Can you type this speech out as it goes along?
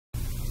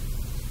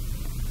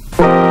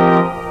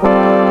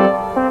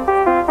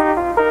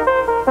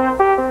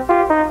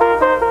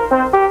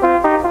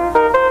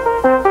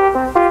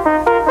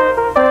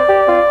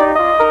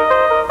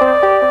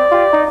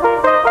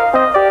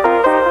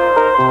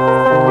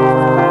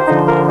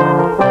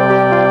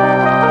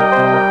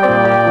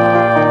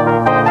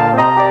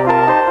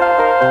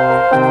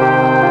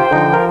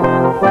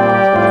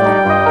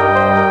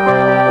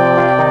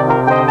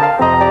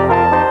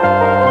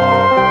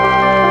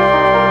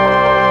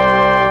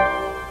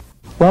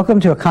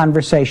Welcome to A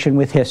Conversation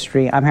with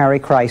History. I'm Harry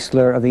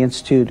Chrysler of the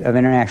Institute of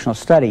International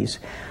Studies.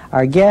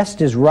 Our guest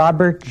is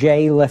Robert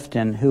J.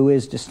 Lifton, who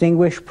is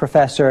Distinguished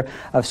Professor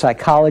of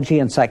Psychology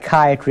and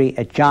Psychiatry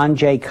at John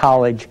Jay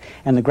College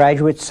and the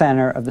Graduate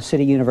Center of the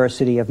City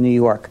University of New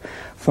York.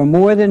 For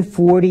more than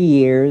 40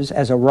 years,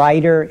 as a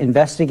writer,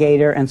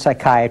 investigator, and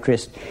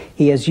psychiatrist,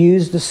 he has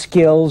used the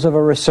skills of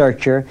a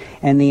researcher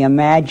and the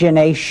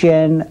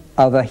imagination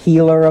of a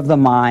healer of the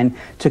mind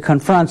to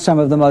confront some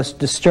of the most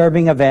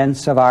disturbing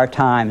events of our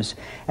times.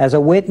 As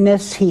a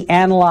witness, he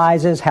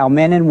analyzes how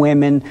men and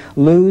women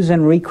lose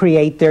and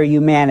recreate their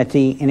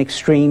humanity in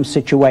extreme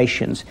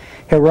situations.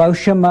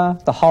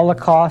 Hiroshima, the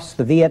Holocaust,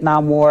 the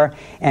Vietnam War,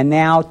 and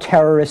now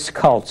terrorist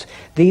cults.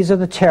 These are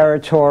the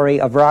territory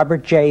of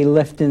Robert J.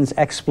 Lifton's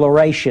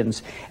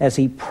explorations as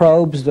he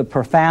probes the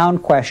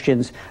profound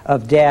questions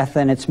of death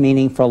and its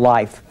meaning for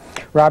life.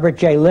 Robert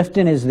J.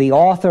 Lifton is the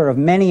author of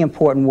many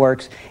important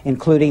works,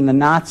 including The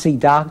Nazi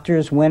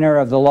Doctors, winner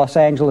of the Los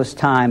Angeles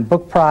Times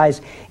Book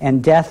Prize,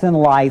 and Death and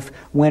Life,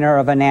 winner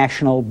of a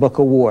National Book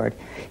Award.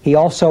 He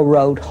also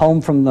wrote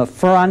Home from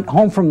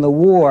the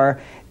War,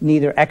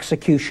 Neither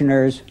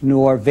Executioners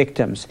Nor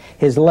Victims.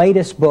 His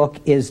latest book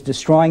is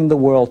Destroying the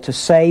World to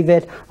Save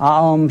It,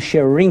 Aum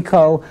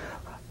Shirinko,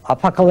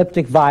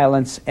 Apocalyptic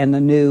Violence and the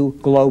New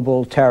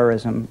Global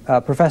Terrorism.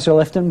 Professor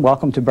Lifton,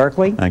 welcome to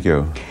Berkeley. Thank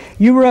you.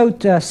 You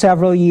wrote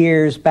several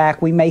years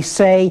back, we may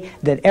say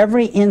that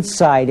every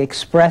insight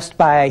expressed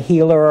by a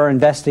healer or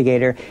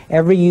investigator,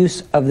 every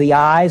use of the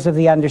eyes of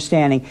the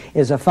understanding,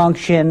 is a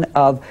function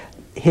of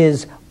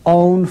his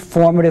own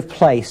formative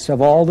place,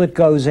 of all that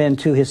goes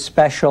into his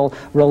special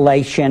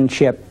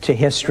relationship to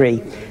history.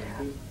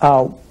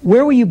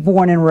 Where were you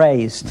born and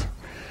raised?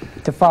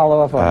 To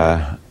follow up on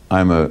that.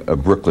 I'm a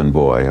Brooklyn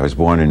boy. I was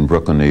born in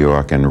Brooklyn, New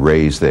York, and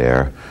raised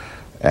there,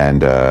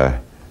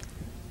 and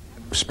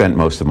spent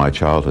most of my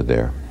childhood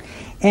there.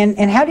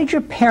 And how did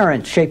your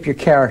parents shape your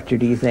character,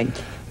 do you think?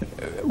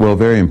 Well,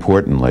 very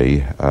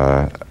importantly,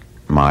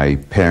 my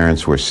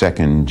parents were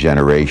second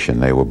generation.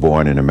 They were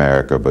born in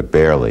America, but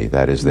barely.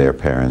 That is, their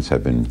parents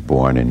had been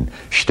born in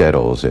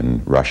shtetls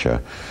in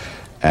Russia.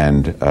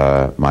 And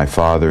my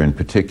father in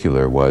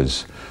particular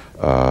was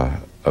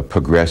a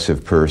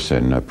progressive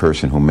person, a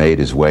person who made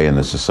his way in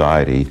the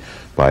society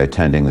by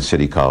attending the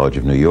City College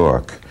of New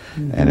York.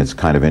 Mm-hmm. And it's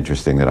kind of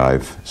interesting that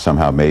I've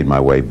somehow made my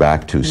way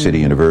back to City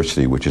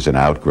University, which is an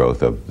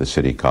outgrowth of the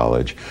City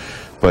College.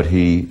 But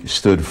he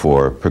stood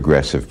for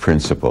progressive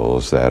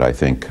principles that I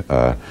think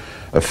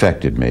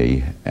affected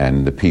me,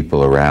 and the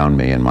people around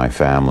me and my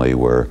family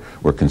were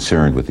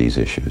concerned with these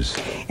issues.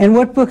 And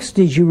what books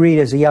did you read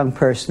as a young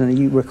person that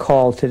you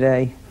recall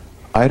today?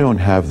 I don't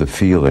have the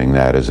feeling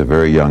that as a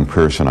very young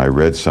person I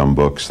read some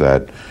books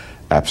that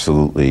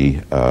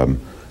absolutely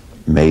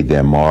made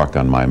their mark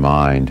on my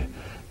mind.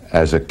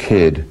 As a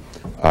kid,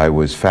 I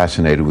was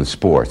fascinated with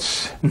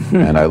sports,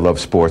 and I love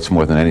sports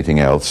more than anything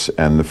else,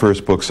 and the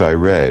first books I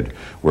read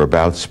were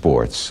about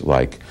sports,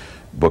 like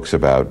books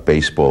about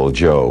Baseball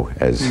Joe,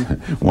 as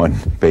one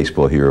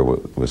baseball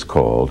hero was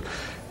called.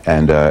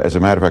 And as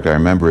a matter of fact, I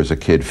remember as a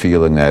kid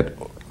feeling that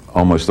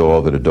almost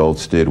all that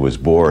adults did was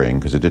boring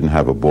because it didn't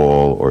have a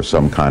ball or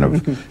some kind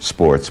of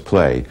sports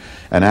play.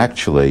 And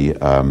actually,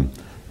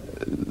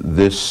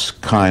 this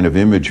kind of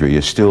imagery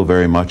is still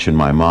very much in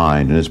my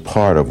mind and is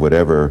part of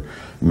whatever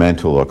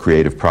mental or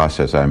creative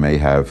process I may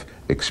have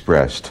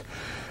expressed.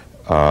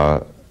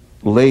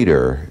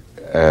 Later,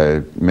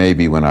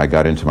 maybe when I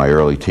got into my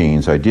early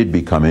teens, I did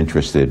become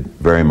interested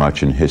very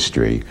much in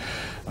history.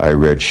 I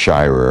read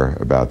Shirer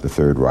about the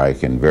Third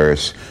Reich and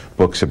various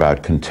books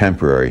about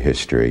contemporary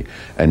history.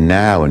 And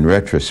now, in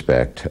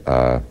retrospect,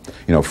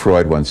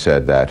 Freud once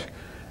said that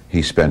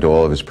he spent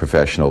all of his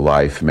professional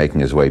life making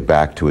his way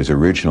back to his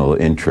original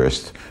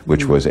interest,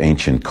 which was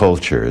ancient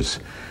cultures.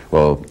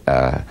 Well,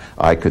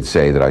 I could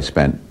say that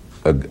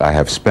I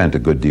have spent a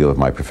good deal of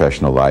my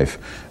professional life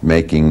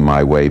making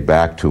my way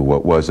back to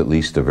what was at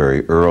least a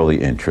very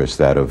early interest,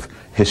 that of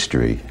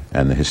history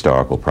and the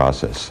historical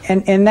process.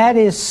 And that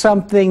is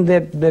something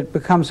that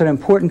becomes an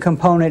important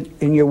component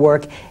in your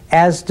work,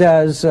 as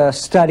does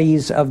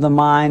studies of the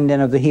mind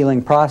and of the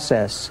healing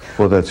process.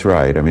 Well, that's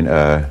right. I mean,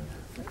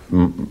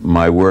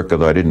 my work,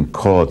 although I didn't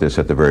call it this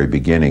at the very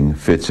beginning,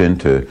 fits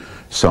into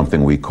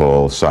something we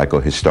call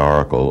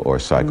psychohistorical or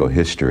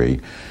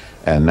psychohistory.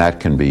 And that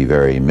can be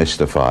very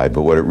mystified,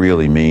 but what it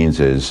really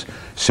means is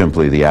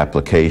simply the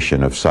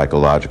application of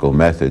psychological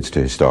methods to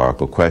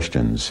historical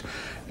questions.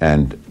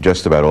 And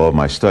just about all of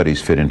my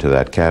studies fit into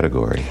that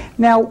category.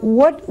 Now,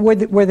 what were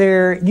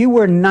there, you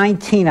were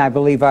 19, I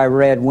believe I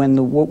read, when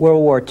the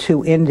World War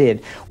II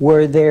ended.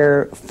 Were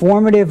there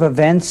formative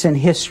events in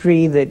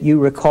history that you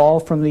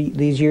recall from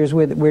these years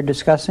we're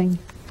discussing?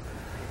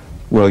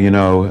 Well, you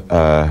know,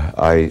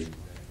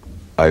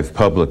 I've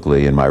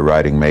publicly, in my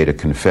writing, made a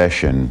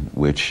confession,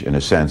 which, in a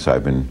sense,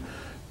 I've been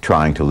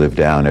trying to live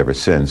down ever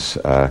since.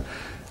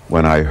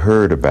 When I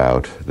heard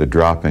about the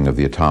dropping of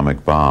the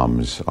atomic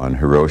bombs on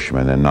Hiroshima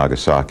and then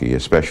Nagasaki,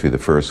 especially the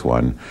first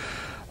one,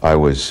 I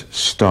was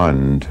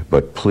stunned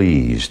but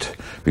pleased,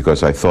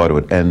 because I thought it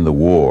would end the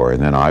war,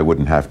 and then I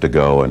wouldn't have to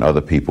go and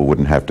other people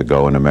wouldn't have to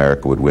go, and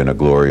America would win a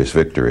glorious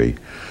victory.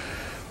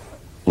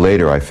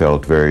 Later I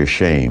felt very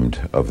ashamed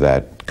of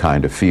that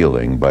kind of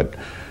feeling, but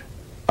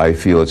I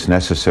feel it's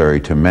necessary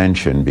to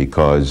mention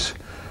because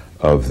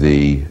of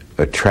the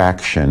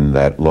attraction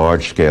that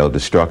large-scale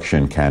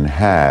destruction can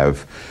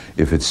have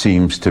if it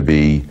seems to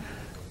be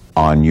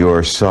on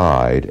your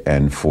side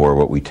and for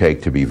what we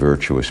take to be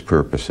virtuous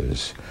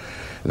purposes.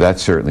 That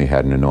certainly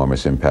had an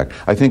enormous impact.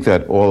 I think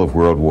that all of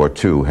World War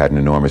II had an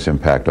enormous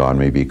impact on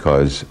me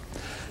because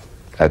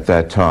at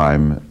that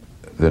time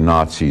the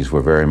Nazis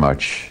were very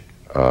much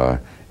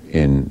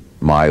in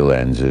my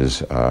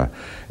lenses,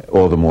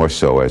 all the more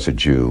so as a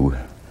Jew.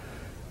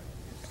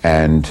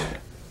 And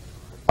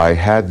I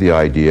had the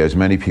idea, as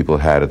many people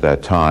had at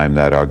that time,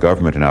 that our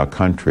government and our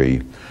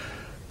country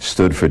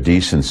stood for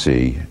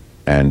decency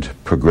and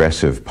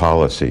progressive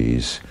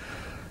policies,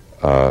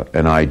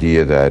 an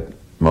idea that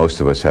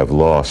most of us have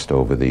lost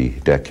over the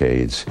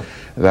decades.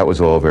 That was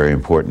all very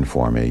important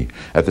for me.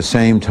 At the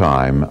same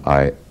time,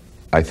 I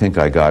think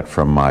I got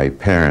from my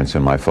parents,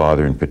 and my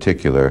father in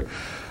particular,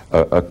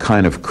 a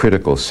kind of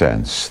critical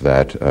sense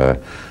that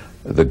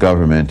the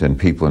government and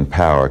people in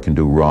power can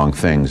do wrong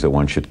things that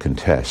one should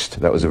contest.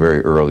 That was a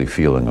very early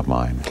feeling of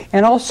mine.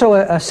 And also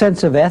a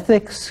sense of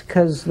ethics,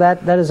 because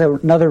that is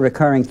another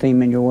recurring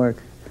theme in your work.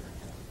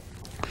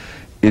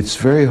 It's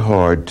very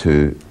hard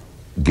to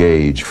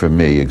gauge for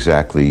me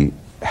exactly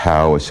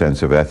how a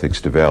sense of ethics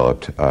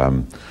developed.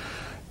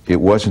 It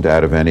wasn't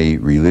out of any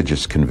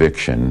religious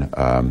conviction.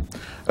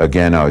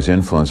 Again, I was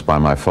influenced by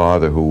my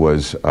father, who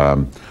was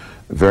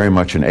very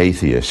much an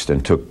atheist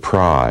and took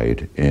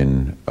pride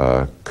in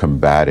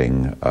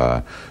combating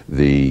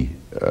the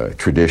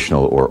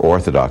traditional or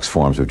orthodox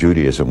forms of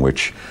Judaism,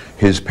 which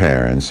his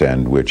parents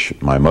and which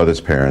my mother's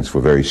parents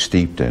were very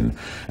steeped in.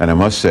 And I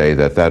must say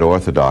that that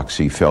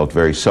orthodoxy felt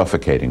very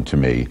suffocating to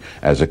me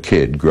as a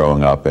kid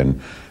growing up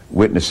and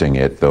witnessing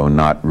it, though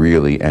not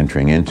really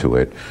entering into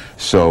it.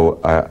 So,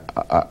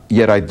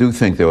 yet I do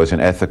think there was an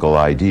ethical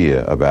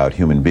idea about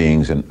human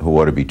beings and who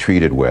ought to be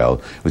treated well.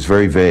 It was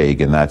very vague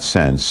in that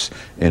sense,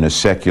 in a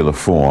secular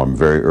form,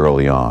 very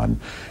early on.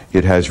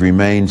 It has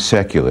remained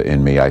secular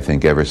in me, I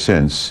think, ever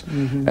since,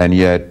 and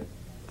yet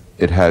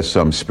it has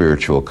some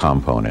spiritual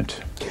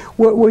component.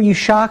 Were you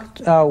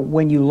shocked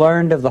when you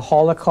learned of the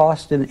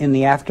Holocaust in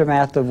the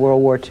aftermath of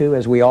World War II,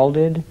 as we all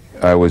did?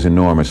 I was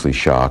enormously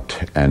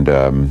shocked, and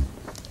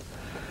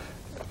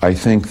I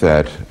think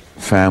that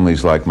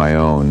families like my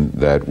own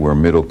that were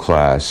middle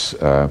class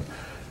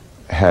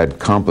had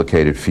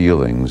complicated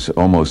feelings,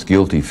 almost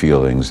guilty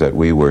feelings, that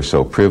we were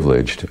so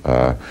privileged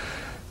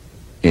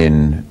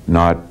in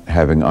not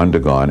having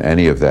undergone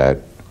any of that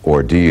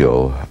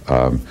ordeal,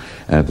 and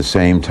at the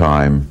same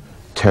time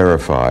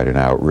terrified and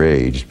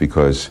outraged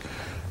because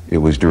it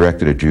was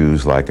directed at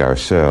Jews like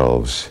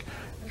ourselves,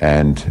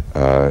 and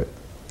the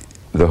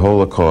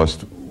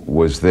Holocaust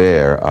was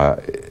there.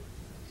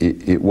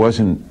 It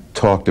wasn't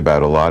talked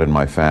about a lot in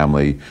my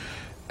family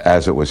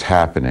as it was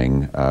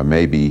happening.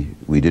 Maybe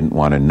we didn't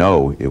want to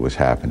know it was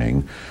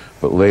happening,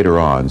 but later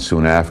on,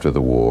 soon after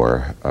the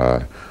war,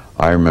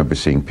 I remember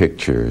seeing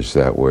pictures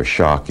that were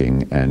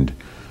shocking, and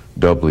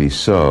doubly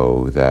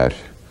so that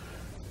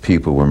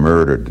people were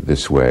murdered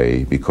this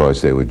way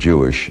because they were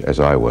Jewish, as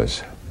I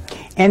was.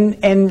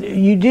 And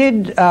you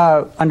did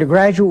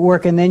undergraduate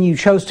work, and then you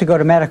chose to go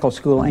to medical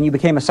school, and you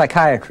became a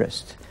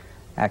psychiatrist,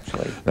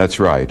 actually. That's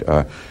right.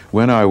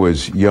 When I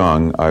was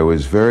young, I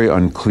was very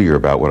unclear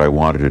about what I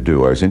wanted to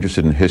do. I was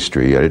interested in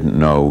history. I didn't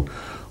know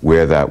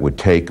where that would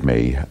take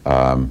me.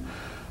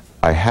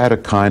 I had a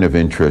kind of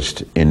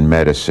interest in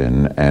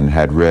medicine and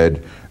had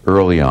read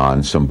early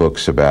on some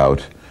books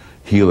about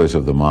healers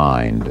of the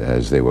mind,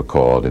 as they were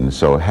called, and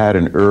so had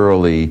an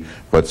early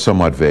but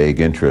somewhat vague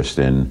interest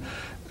in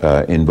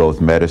both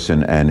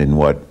medicine and in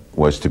what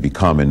was to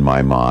become, in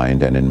my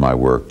mind and in my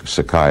work,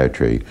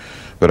 psychiatry.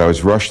 But I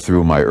was rushed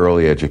through my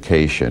early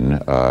education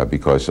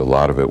because a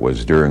lot of it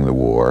was during the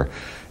war,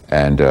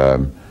 and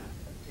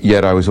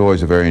yet I was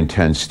always a very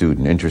intense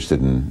student,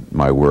 interested in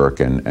my work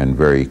and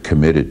very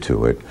committed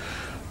to it,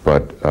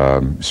 but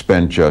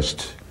spent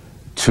just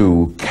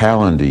 2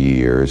 calendar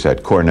years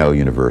at Cornell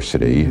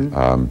University,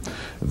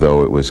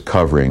 though it was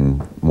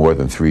covering more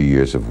than 3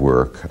 years of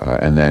work,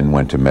 and then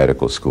went to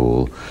medical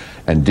school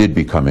and did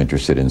become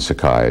interested in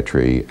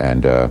psychiatry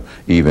and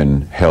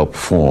even helped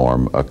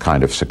form a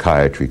kind of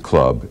psychiatry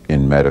club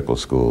in medical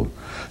school.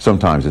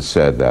 Sometimes it's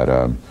said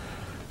that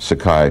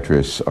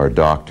psychiatrists are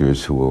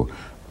doctors who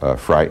are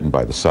frightened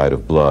by the sight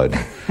of blood.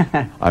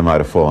 I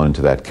might have fallen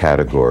into that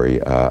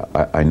category.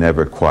 I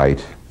never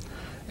quite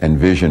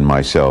envisioned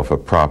myself a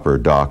proper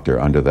doctor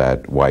under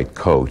that white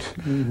coat,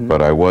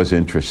 but I was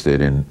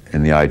interested in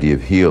the idea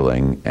of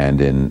healing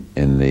and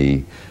in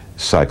the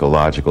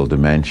psychological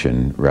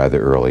dimension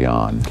rather early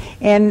on.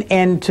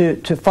 And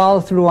to follow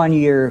through on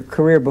your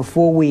career,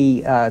 before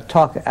we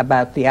talk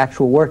about the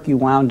actual work you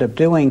wound up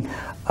doing,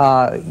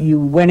 you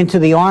went into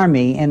the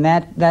Army, and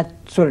that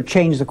sort of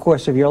changed the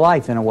course of your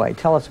life in a way.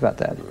 Tell us about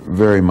that.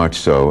 Very much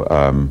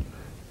so.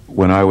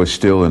 When I was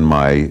still in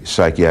my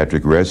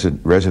psychiatric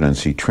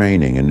residency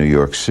training in New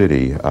York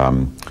City,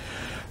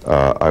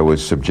 I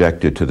was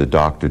subjected to the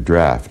doctor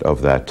draft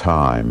of that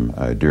time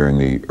during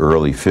the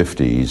early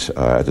 50s,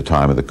 at the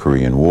time of the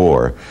Korean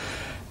War.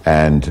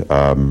 And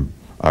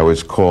I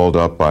was called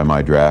up by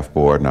my draft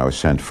board, and I was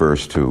sent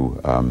first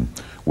to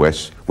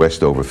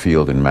Westover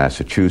Field in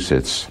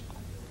Massachusetts.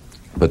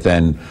 But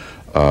then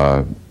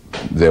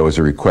there was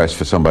a request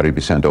for somebody to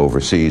be sent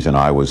overseas, and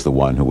I was the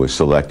one who was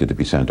selected to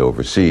be sent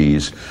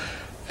overseas.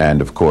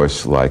 And of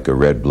course, like a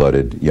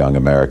red-blooded young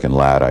American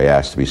lad, I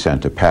asked to be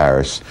sent to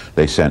Paris.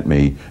 They sent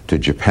me to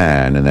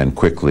Japan and then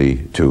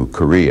quickly to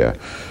Korea.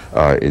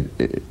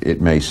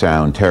 It may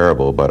sound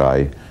terrible, but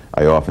I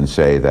often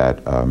say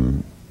that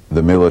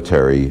the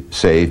military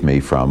saved me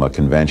from a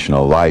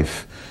conventional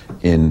life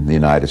in the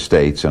United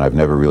States, and I've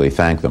never really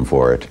thanked them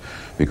for it,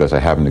 because I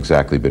haven't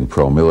exactly been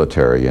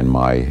pro-military in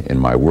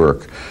my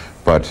work.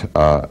 But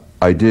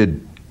I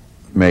did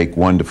make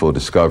wonderful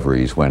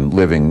discoveries when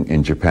living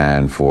in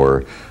Japan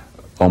for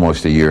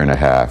almost a year and a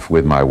half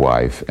with my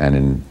wife and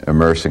in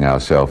immersing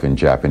ourselves in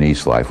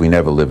Japanese life. We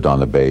never lived on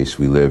the base.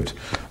 We lived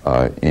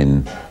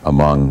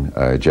among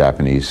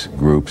Japanese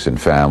groups and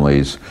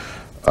families,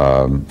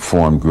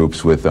 formed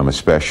groups with them,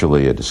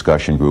 especially a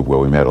discussion group where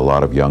we met a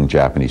lot of young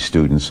Japanese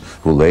students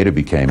who later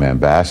became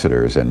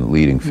ambassadors and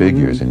leading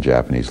figures in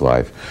Japanese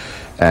life,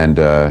 and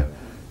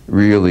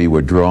really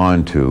were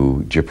drawn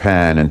to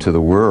Japan and to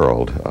the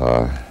world.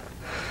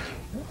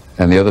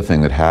 And the other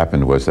thing that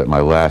happened was that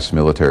my last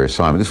military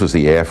assignment, this was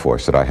the Air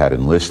Force that I had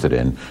enlisted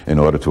in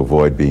order to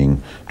avoid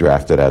being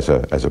drafted as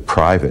a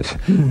private.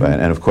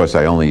 And of course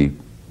I only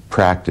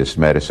practiced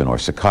medicine or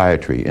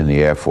psychiatry in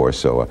the Air Force,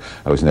 so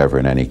I was never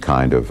in any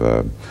kind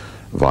of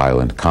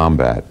violent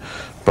combat.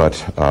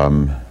 But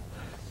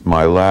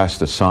my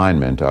last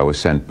assignment, I was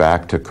sent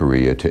back to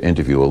Korea to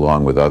interview,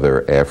 along with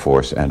other Air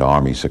Force and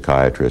Army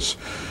psychiatrists,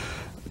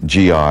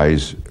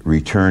 GIs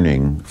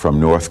returning from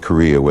North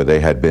Korea, where they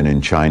had been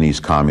in Chinese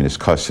communist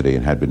custody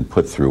and had been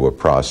put through a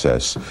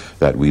process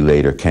that we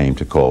later came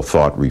to call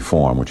thought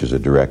reform, which is a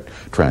direct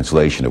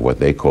translation of what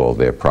they call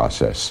their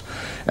process.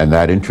 And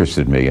that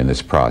interested me in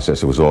this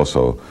process. It was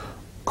also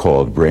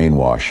called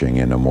brainwashing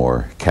in a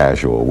more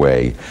casual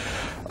way.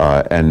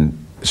 And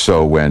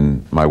so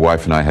when my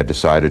wife and I had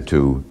decided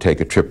to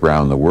take a trip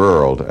around the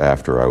world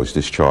after I was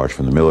discharged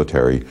from the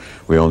military,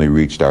 we only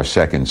reached our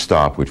second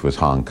stop, which was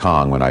Hong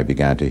Kong, when I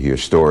began to hear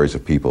stories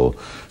of people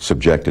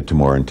subjected to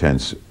more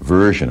intense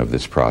version of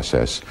this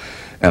process.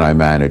 And I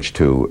managed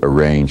to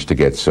arrange to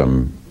get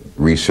some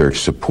research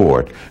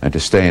support and to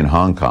stay in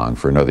Hong Kong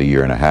for another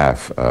year and a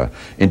half,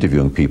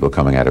 interviewing people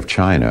coming out of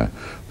China,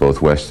 both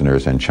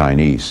Westerners and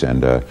Chinese,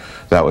 and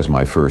that was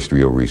my first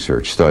real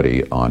research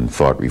study on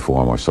thought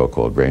reform, or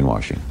so-called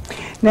brainwashing.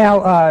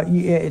 Now,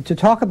 to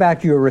talk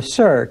about your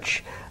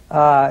research,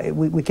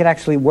 we could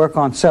actually work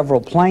on several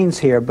planes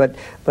here, but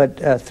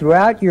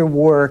throughout your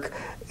work,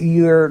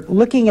 you're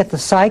looking at the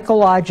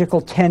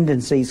psychological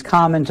tendencies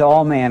common to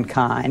all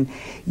mankind.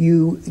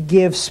 You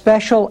give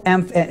special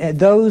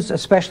those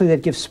especially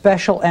that give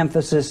special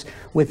emphasis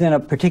within a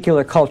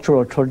particular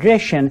cultural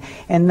tradition,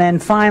 and then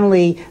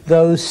finally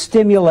those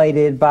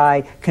stimulated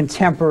by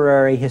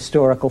contemporary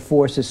historical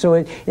forces. So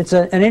it's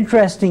an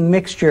interesting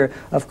mixture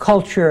of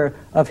culture,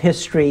 of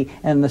history,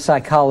 and the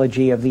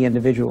psychology of the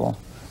individual.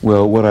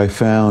 Well, what I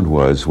found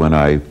was, when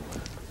I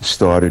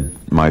started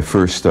my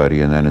first study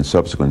and then in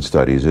subsequent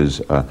studies,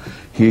 is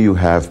here you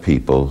have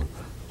people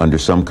under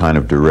some kind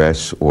of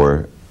duress,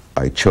 or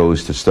I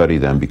chose to study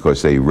them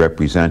because they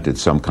represented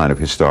some kind of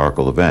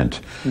historical event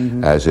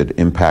as it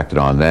impacted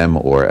on them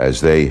or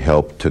as they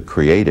helped to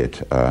create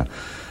it.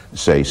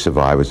 Say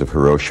survivors of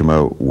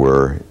Hiroshima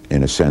were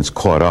in a sense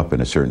caught up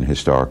in a certain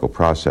historical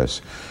process.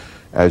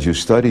 As you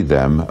studied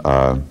them,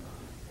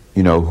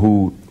 you know,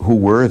 who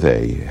were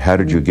they? How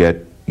did you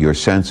get your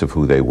sense of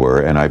who they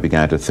were? And I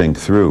began to think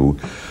through,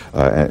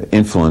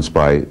 influenced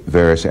by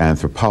various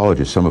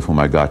anthropologists, some of whom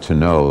I got to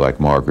know, like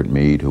Margaret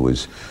Mead, who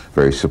was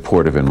very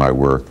supportive in my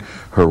work,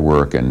 her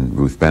work and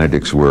Ruth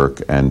Benedict's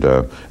work, and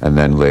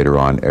then later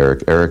on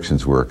Erik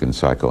Erikson's work in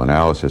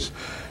psychoanalysis.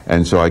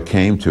 And so I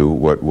came to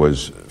what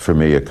was for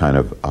me a kind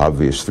of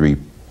obvious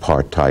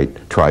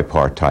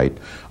tripartite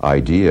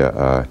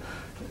idea.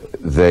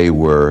 They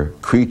were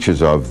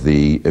creatures of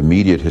the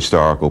immediate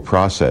historical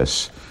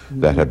process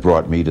that had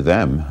brought me to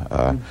them,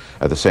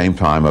 at the same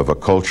time of a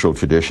cultural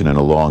tradition and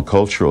a long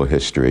cultural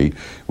history,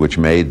 which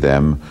made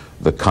them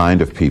the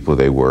kind of people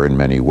they were in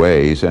many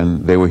ways,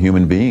 and they were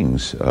human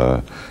beings,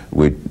 and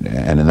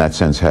in that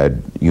sense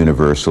had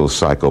universal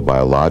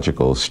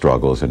psychobiological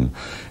struggles, and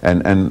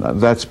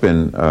that's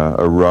been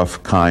a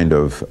rough kind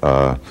of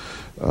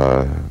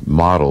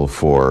model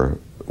for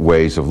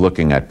ways of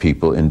looking at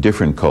people in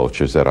different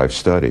cultures that I've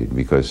studied,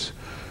 because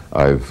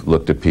I've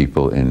looked at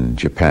people in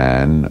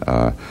Japan,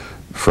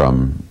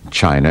 from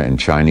China and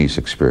Chinese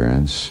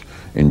experience,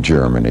 in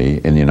Germany,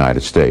 in the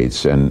United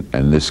States, and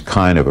this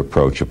kind of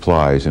approach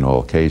applies in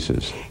all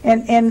cases.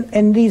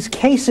 And these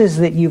cases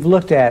that you've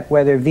looked at,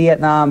 whether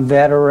Vietnam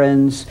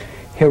veterans,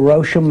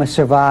 Hiroshima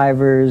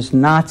survivors,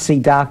 Nazi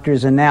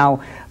doctors, and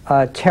now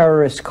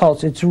terrorist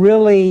cults, it's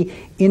really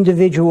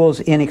individuals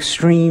in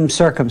extreme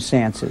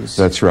circumstances.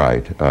 That's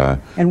right.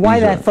 And why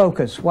that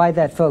focus? Why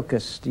that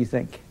focus, do you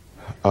think?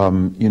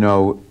 You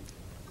know,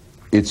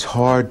 it's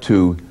hard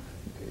to,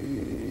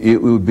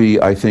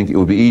 I think it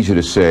would be easy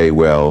to say,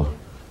 well,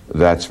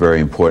 that's very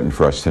important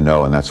for us to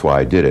know, and that's why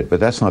I did it. But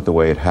that's not the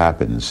way it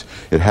happens.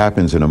 It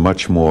happens in a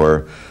much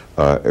more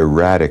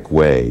erratic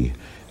way,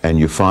 and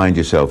you find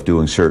yourself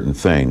doing certain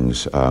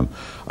things.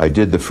 I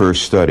did the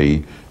first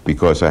study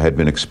because I had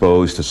been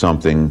exposed to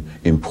something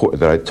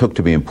that I took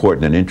to be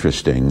important and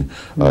interesting,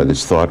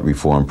 this thought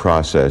reform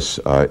process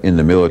in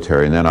the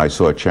military, and then I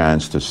saw a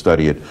chance to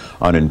study it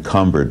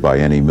unencumbered by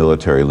any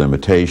military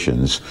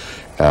limitations,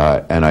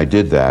 and I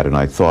did that, and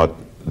I thought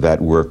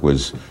that work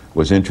was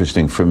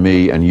interesting for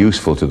me and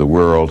useful to the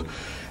world.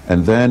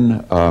 And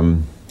then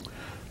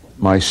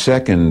my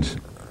second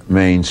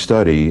main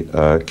study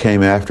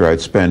came after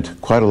I'd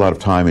spent quite a lot of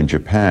time in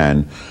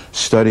Japan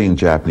studying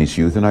Japanese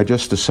youth, and I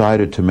just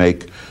decided to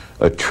make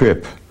a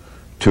trip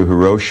to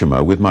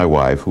Hiroshima with my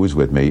wife, who was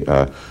with me,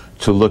 to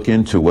look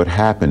into what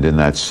happened in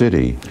that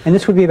city. And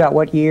this would be about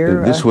what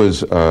year? This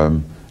was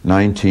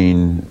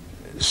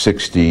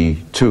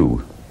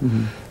 1962.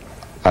 Mm-hmm.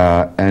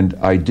 And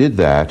I did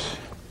that.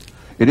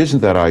 It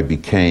isn't that I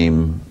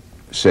became,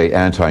 say,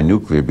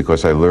 anti-nuclear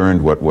because I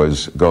learned what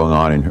was going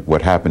on and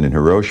what happened in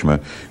Hiroshima.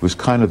 It was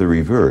kind of the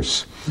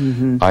reverse.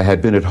 Mm-hmm. I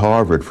had been at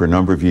Harvard for a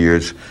number of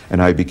years,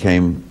 and I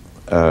became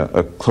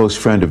a close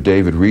friend of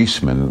David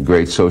Reisman, a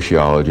great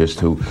sociologist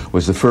who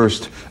was the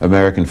first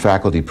American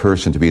faculty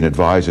person to be an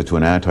advisor to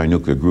an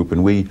anti-nuclear group,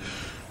 and we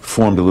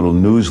formed a little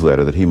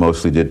newsletter that he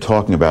mostly did,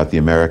 talking about the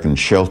American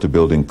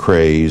shelter-building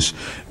craze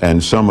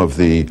and some of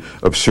the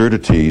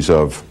absurdities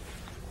of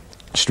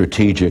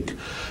strategic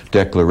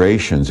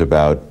declarations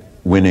about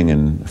winning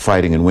and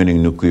fighting and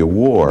winning nuclear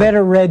war.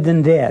 Better read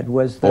than dead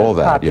was the all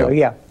that, popular,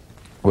 yeah.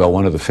 Well,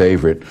 one of the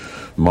favorite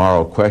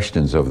moral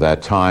questions of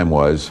that time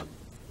was,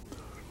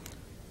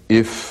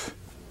 if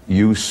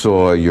you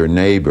saw your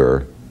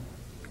neighbor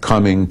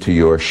coming to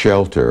your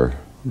shelter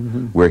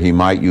where he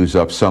might use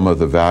up some of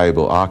the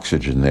valuable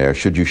oxygen there,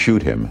 should you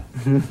shoot him?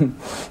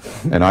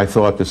 And I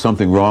thought there's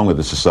something wrong with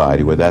the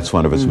society where that's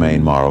one of its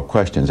main moral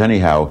questions.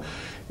 Anyhow,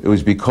 it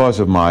was because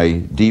of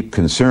my deep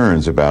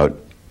concerns about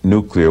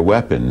nuclear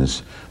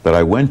weapons that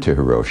I went to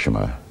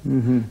Hiroshima.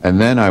 And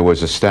then I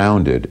was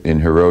astounded in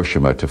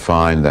Hiroshima to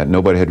find that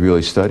nobody had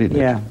really studied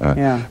it.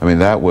 I mean,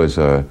 that was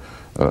a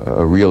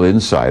real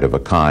insight of a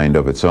kind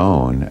of its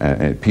own,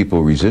 and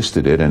people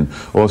resisted it, and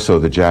also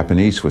the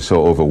Japanese were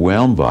so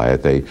overwhelmed by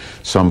it.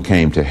 Some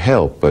came to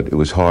help, but it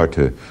was hard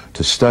to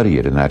study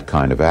it in that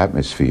kind of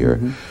atmosphere.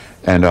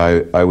 And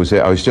I was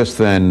just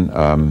then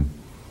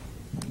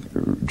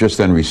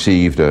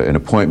received an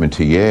appointment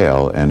to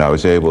Yale, and I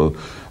was able.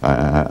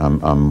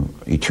 I'm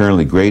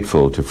eternally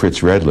grateful to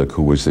Fritz Redlich,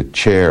 who was the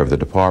chair of the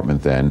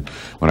department then,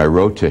 when I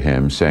wrote to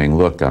him saying,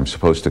 look, I'm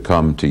supposed to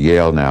come to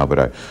Yale now,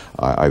 but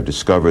I've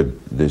discovered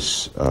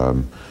this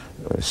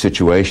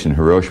situation in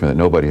Hiroshima that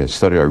nobody has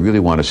studied. I really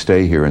want to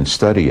stay here and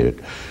study it.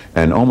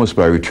 And almost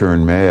by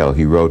return mail,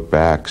 he wrote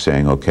back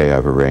saying, okay,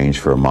 I've arranged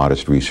for a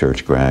modest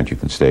research grant, you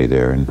can stay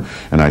there.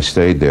 And I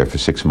stayed there for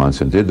 6 months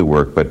and did the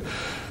work. But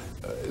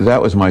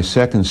that was my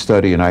second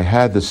study, and I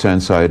had the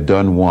sense I had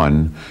done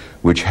one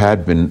which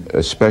had been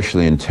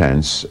especially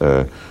intense,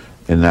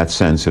 in that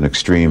sense, an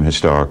extreme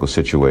historical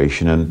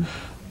situation, and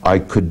I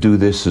could do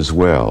this as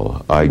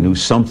well. I knew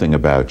something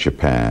about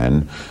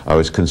Japan. I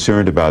was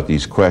concerned about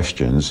these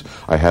questions.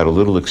 I had a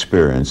little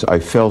experience. I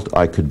felt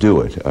I could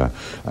do it.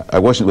 I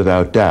wasn't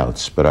without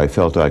doubts, but I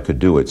felt I could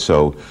do it.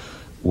 So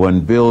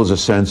one builds a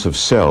sense of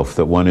self,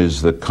 that one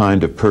is the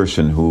kind of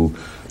person who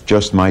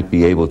just might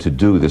be able to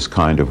do this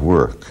kind of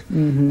work.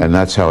 And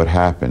that's how it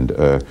happened,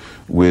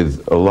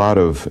 with a lot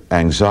of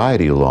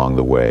anxiety along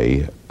the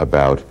way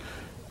about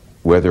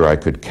whether I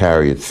could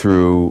carry it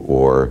through,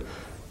 or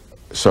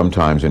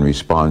sometimes in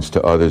response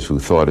to others who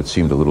thought it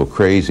seemed a little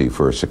crazy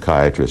for a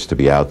psychiatrist to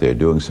be out there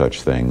doing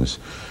such things.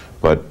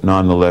 But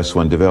nonetheless,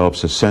 one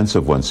develops a sense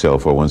of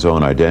oneself or one's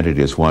own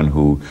identity as one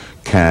who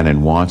can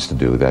and wants to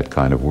do that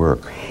kind of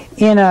work.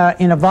 In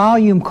a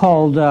volume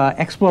called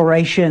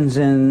Explorations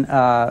in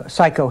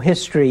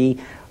Psychohistory,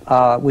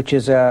 which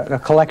is a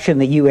collection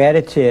that you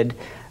edited,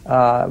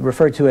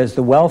 referred to as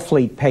the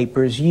Wellfleet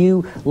Papers,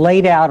 you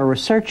laid out a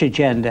research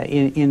agenda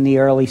in the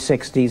early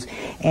 60s,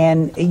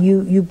 and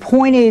you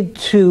pointed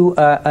to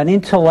an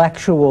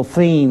intellectual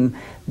theme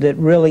that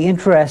really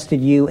interested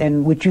you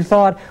and which you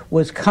thought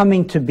was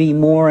coming to be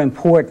more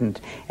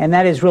important, and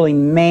that is really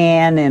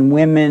man and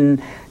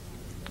women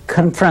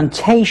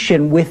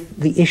confrontation with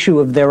the issue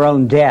of their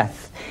own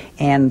death.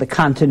 and the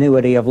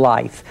continuity of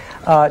life.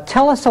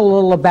 Tell us a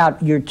little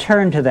about your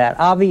turn to that.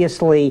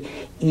 Obviously,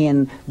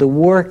 in the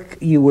work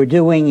you were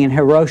doing in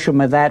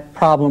Hiroshima, that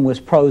problem was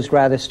posed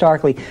rather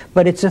starkly,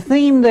 but it's a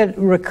theme that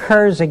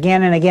recurs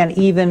again and again,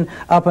 even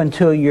up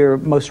until your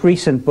most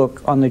recent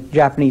book on the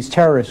Japanese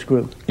terrorist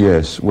group.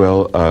 Yes,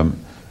 well,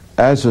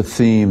 as a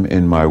theme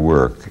in my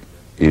work,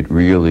 it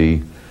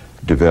really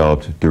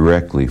developed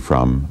directly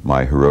from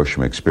my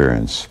Hiroshima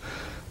experience.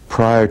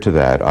 Prior to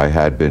that, I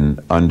had been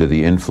under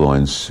the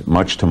influence,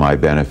 much to my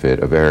benefit,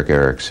 of Erik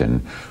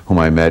Erikson, whom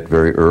I met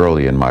very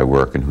early in my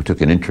work and who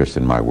took an interest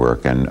in my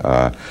work. And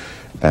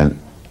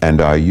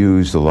I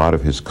used a lot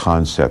of his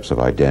concepts of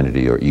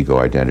identity or ego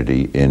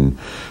identity in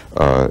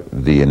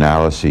the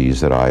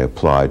analyses that I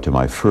applied to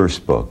my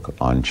first book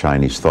on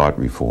Chinese thought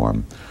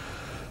reform.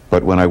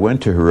 But when I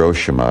went to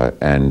Hiroshima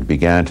and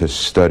began to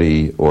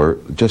study or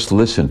just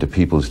listen to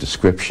people's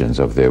descriptions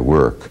of their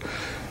work,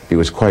 it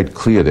was quite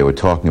clear they were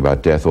talking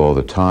about death all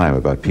the time,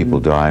 about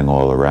people dying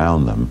all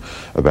around them,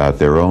 about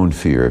their own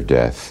fear of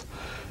death.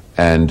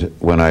 And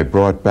when I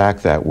brought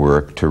back that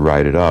work to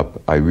write it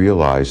up, I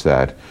realized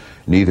that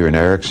neither in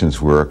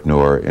Erikson's work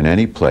nor in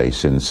any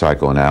place in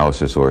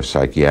psychoanalysis or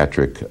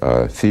psychiatric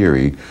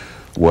theory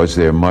was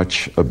there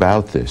much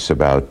about this,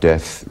 about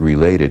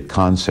death-related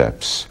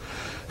concepts.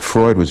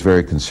 Freud was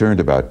very concerned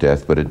about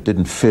death, but it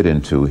didn't fit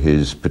into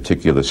his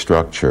particular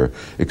structure,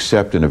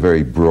 except in a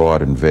very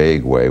broad and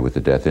vague way with the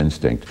death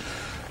instinct.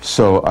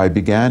 So I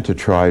began to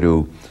try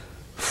to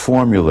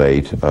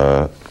formulate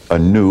a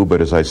new,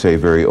 but as I say,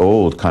 very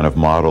old kind of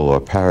model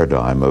or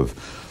paradigm of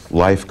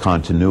life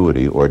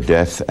continuity, or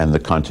death and the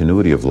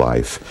continuity of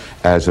life,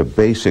 as a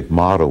basic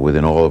model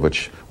within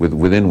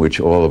which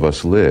all of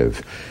us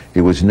live.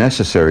 It was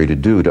necessary to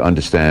do to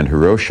understand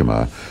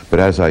Hiroshima,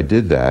 but as I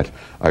did that,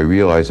 I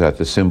realized that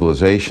the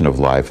symbolization of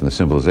life and the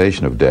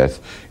symbolization of death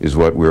is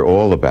what we're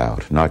all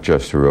about, not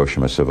just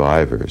Hiroshima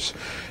survivors.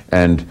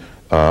 And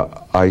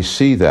I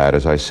see that,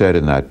 as I said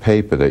in that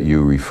paper that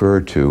you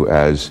referred to,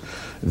 as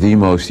the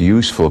most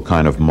useful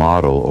kind of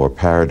model or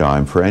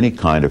paradigm for any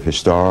kind of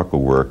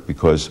historical work,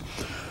 because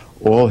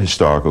all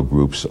historical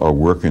groups are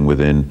working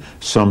within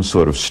some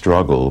sort of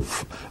struggle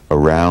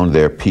around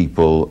their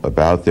people,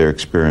 about their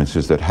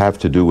experiences that have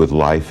to do with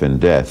life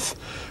and death,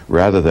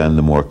 rather than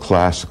the more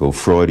classical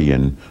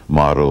Freudian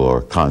model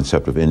or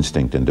concept of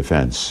instinct and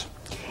defense.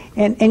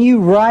 And you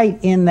write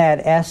in that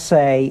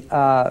essay,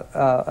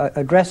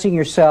 addressing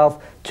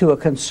yourself to a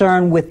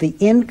concern with the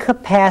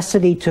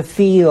incapacity to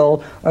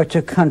feel or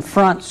to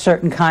confront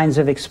certain kinds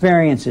of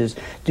experiences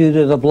due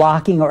to the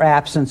blocking or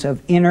absence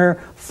of inner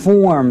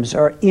forms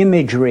or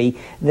imagery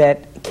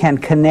that can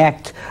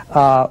connect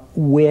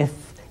with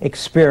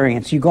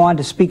experience. You go on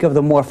to speak of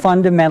the more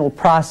fundamental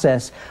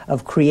process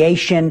of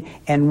creation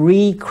and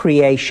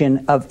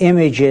recreation of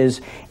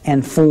images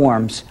and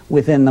forms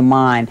within the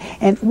mind.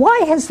 And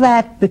why has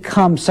that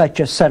become such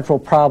a central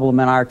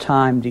problem in our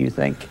time, do you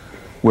think?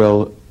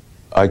 Well,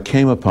 I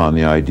came upon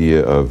the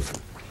idea of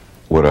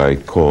what I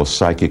call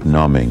psychic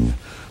numbing,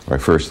 or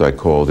first I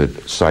called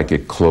it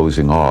psychic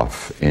closing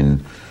off,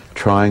 in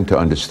trying to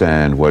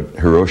understand what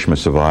Hiroshima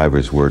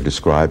survivors were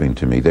describing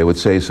to me. They would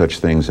say such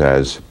things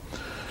as,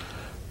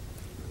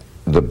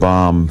 the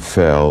bomb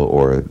fell,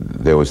 or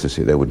there was this,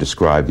 they would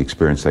describe the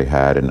experience they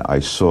had, and I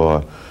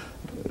saw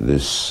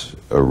this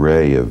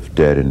array of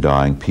dead and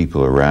dying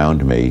people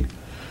around me,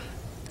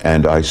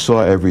 and I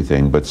saw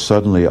everything, but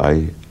suddenly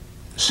I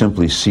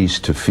simply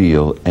ceased to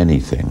feel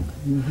anything.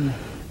 Mm-hmm.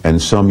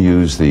 And some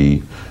use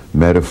the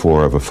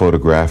metaphor of a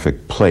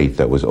photographic plate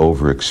that was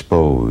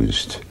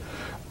overexposed.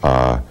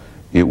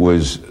 It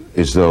was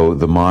as though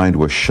the mind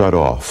was shut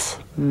off.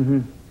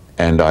 Mm-hmm.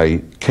 And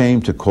I came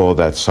to call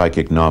that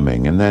psychic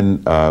numbing. And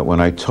then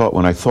when I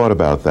thought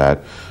about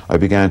that, I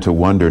began to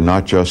wonder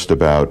not just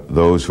about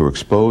those who are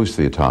exposed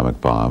to the atomic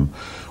bomb,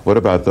 what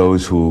about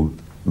those who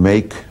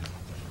make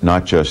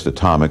not just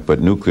atomic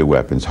but nuclear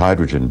weapons,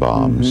 hydrogen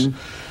bombs?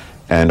 Mm-hmm.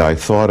 And I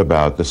thought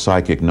about the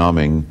psychic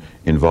numbing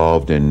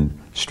involved in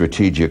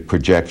strategic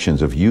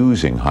projections of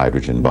using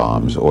hydrogen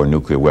bombs or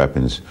nuclear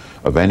weapons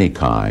of any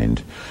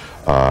kind.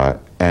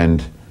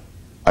 And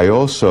I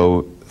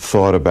also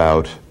thought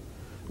about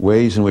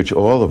ways in which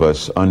all of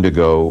us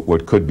undergo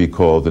what could be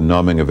called the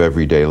numbing of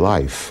everyday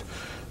life.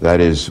 That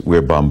is,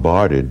 we're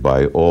bombarded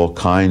by all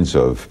kinds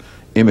of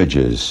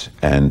images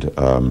and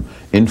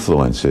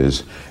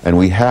influences, and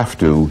we have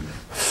to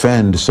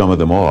fend some of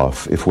them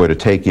off if we're to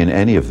take in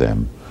any of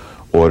them,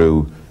 or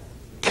to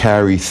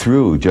carry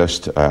through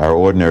just our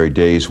ordinary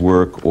day's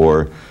work,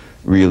 or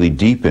really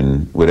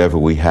deepen whatever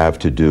we have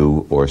to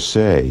do or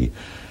say.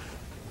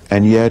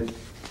 And yet,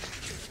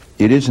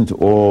 it isn't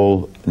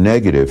all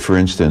negative. For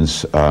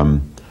instance,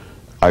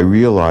 I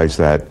realize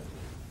that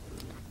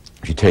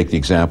if you take the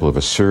example of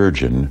a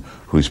surgeon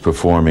who's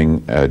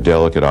performing a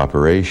delicate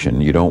operation,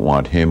 you don't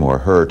want him or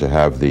her to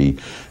have the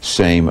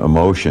same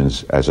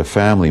emotions as a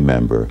family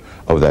member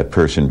of that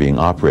person being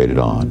operated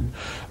on.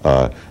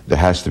 There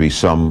has to be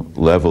some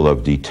level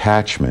of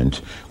detachment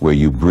where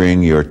you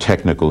bring your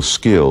technical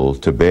skill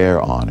to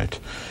bear on it.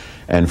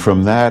 And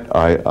from that,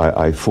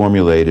 I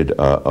formulated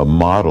a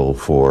model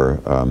for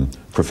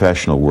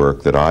professional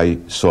work that I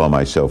saw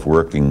myself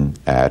working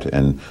at,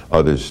 and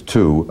others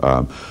too,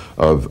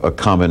 of a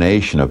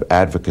combination of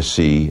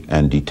advocacy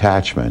and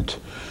detachment.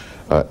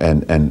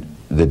 And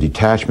the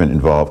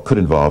detachment could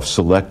involve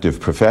selective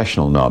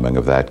professional numbing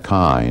of that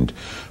kind,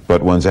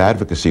 but one's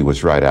advocacy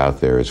was right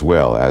out there as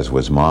well, as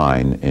was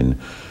mine, in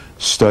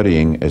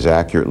studying as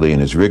accurately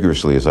and as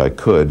rigorously as I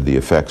could the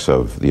effects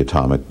of the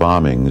atomic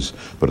bombings,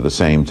 but at the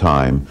same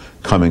time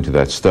coming to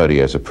that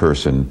study as a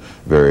person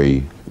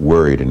very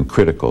worried and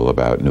critical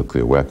about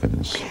nuclear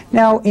weapons.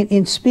 Now,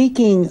 in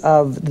speaking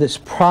of this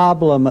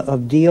problem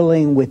of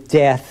dealing with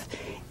death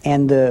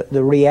and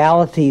the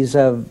realities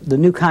of the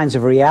new kinds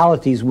of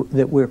realities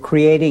that we're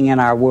creating in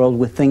our world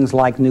with things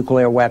like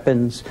nuclear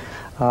weapons,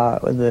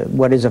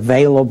 what is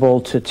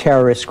available to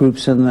terrorist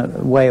groups in the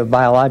way of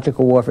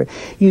biological warfare.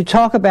 You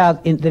talk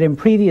about that in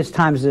previous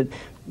times that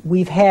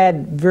we've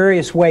had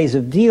various ways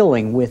of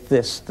dealing with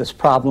this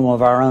problem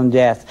of our own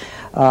death,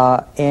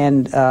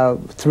 and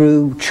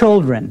through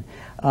children,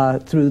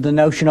 through the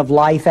notion of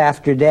life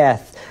after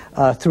death,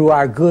 through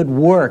our good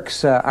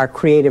works, our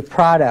creative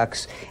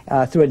products,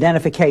 through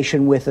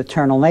identification with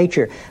eternal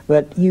nature.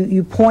 But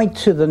you point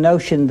to the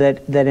notion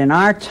that in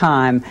our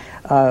time,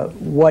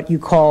 what you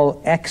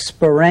call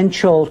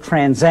experiential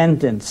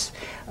transcendence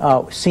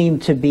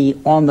seemed to be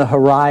on the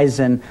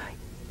horizon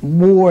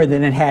more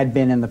than it had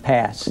been in the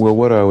past. Well,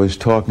 what I was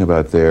talking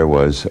about there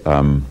was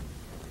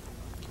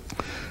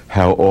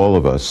how all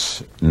of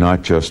us,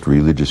 not just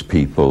religious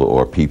people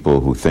or people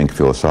who think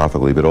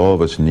philosophically, but all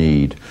of us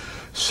need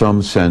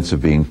some sense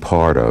of being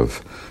part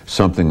of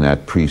something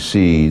that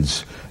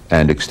precedes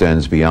and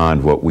extends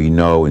beyond what we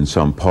know in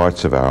some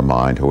parts of our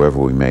mind, however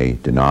we may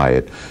deny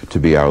it, to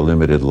be our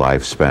limited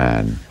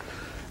lifespan.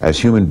 As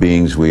human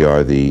beings, we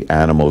are the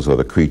animals or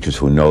the creatures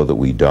who know that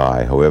we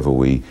die, however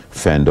we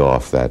fend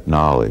off that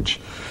knowledge.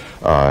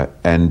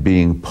 And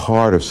being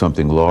part of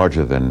something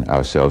larger than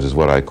ourselves is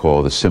what I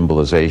call the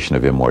symbolization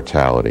of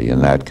immortality,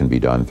 and that can be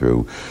done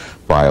through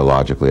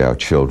biologically our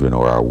children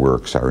or our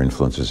works, our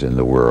influences in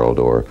the world,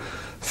 or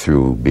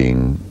through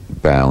being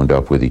bound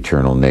up with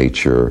eternal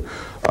nature,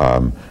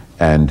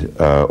 and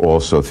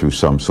also through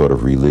some sort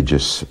of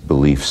religious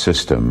belief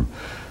system.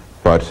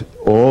 But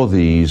all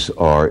these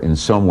are in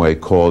some way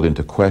called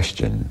into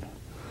question,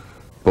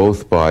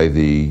 both by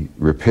the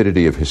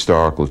rapidity of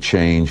historical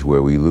change,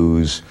 where we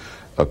lose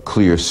a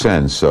clear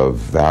sense of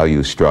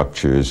value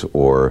structures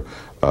or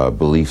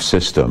belief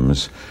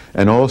systems,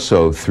 and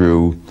also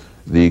through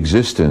the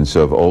existence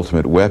of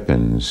ultimate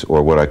weapons,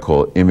 or what I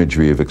call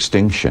imagery of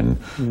extinction,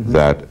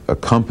 that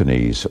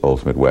accompanies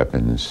ultimate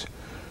weapons.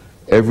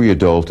 Every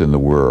adult in the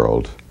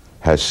world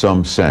has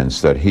some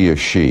sense that he or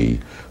she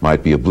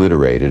might be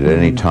obliterated at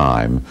any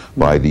time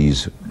by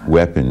these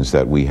weapons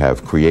that we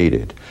have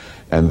created.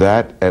 And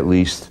that, at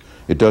least,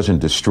 it doesn't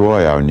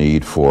destroy our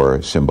need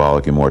for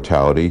symbolic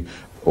immortality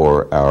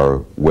or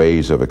our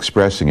ways of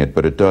expressing it,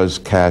 but it does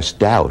cast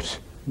doubt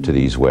to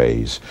these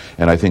ways.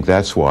 And I think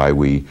that's why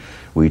we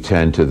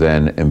tend to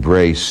then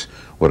embrace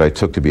what I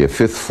took to be a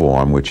fifth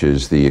form, which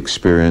is the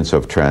experience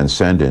of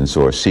transcendence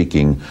or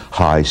seeking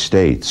high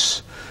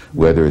states,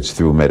 whether it's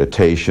through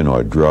meditation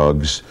or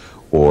drugs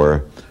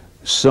or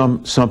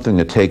something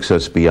that takes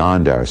us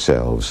beyond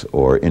ourselves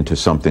or into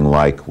something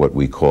like what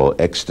we call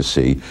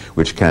ecstasy,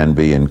 which can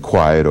be in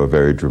quiet or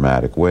very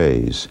dramatic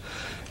ways.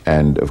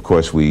 And of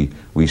course we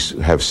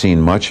have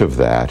seen much of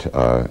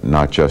that,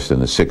 not just in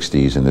the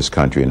 60s in this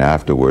country and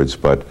afterwards,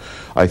 but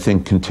I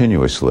think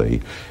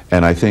continuously.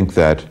 And I think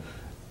that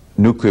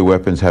nuclear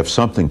weapons have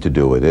something to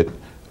do with it,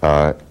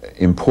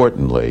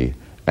 importantly,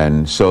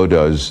 and so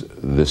does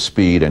the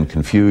speed and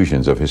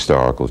confusions of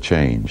historical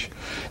change.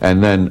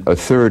 And then a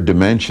third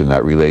dimension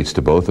that relates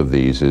to both of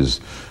these is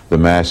the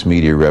mass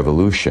media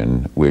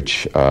revolution,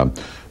 which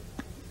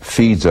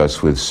feeds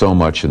us with so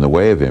much in the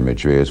way of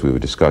imagery, as we were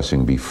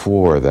discussing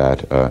before,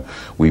 that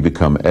we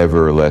become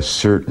ever less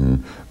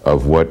certain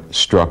of what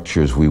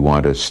structures we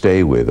want to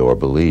stay with or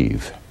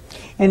believe.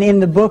 And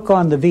in the book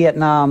on the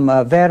Vietnam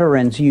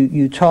veterans,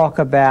 you talk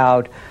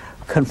about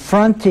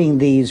confronting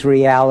these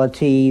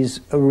realities,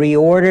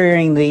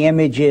 reordering the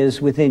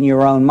images within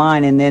your own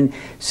mind, and then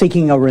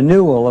seeking a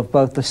renewal of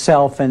both the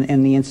self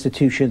and the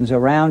institutions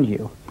around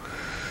you.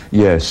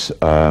 Yes,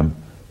 I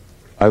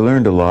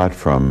learned a lot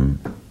from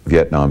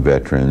Vietnam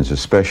veterans,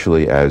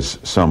 especially as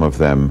some of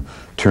them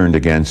turned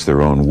against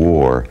their own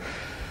war.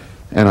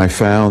 And I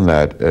found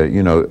that,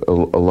 you know,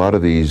 a lot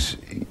of these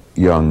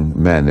young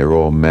men, they're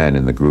all men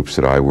in the groups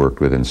that I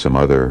worked with and some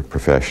other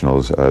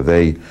professionals,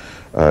 they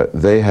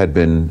had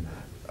been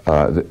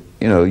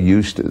you know,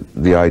 used to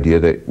the idea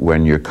that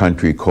when your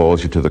country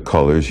calls you to the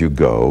colors, you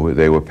go.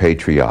 They were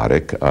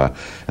patriotic, and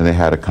they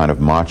had a kind of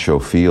macho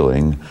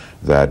feeling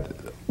that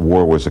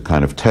war was a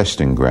kind of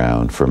testing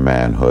ground for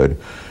manhood.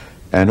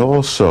 And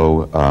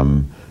also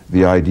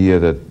the idea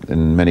that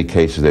in many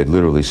cases they'd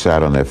literally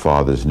sat on their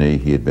father's knee.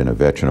 He had been a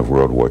veteran of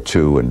World War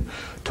II and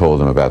told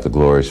them about the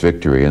glorious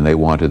victory, and they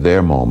wanted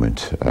their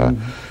moment.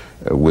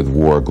 with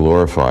war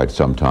glorified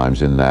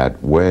sometimes in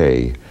that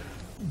way.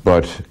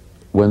 But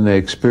when they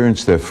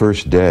experienced their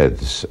first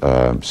deaths,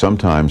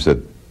 sometimes that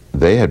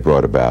they had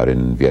brought about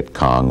in Viet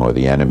Cong or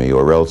the enemy,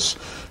 or else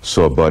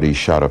saw buddies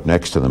shot up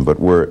next to them, but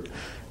were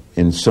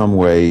in some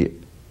way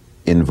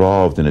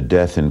involved in a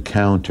death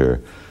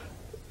encounter,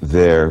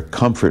 their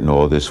comfort in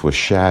all this was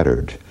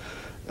shattered.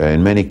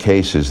 In many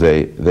cases,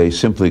 they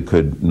simply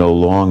could no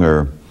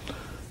longer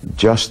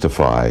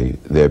justify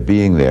their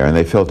being there, and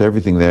they felt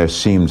everything there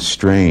seemed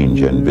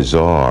strange and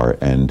bizarre,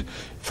 and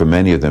for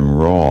many of them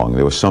wrong.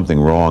 There was something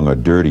wrong or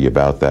dirty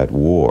about that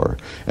war,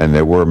 and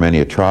there were many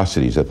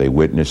atrocities that they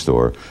witnessed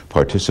or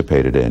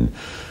participated in.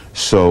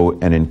 So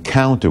an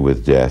encounter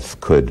with death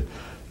could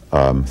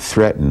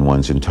threaten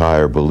one's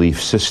entire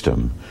belief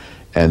system,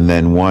 and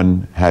then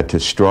one had to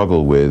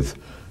struggle with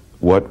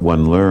what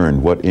one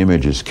learned, what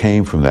images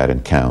came from that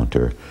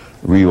encounter,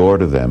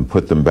 reorder them,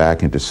 put them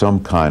back into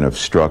some kind of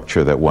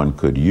structure that one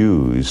could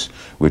use,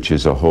 which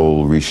is a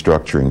whole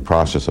restructuring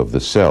process of the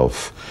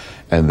self.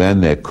 And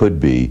then there could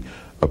be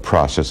a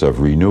process of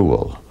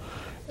renewal.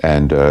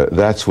 And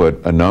that's what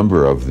a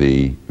number of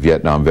the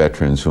Vietnam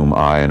veterans whom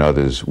I and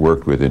others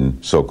worked with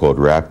in so-called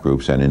rap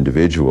groups and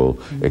individual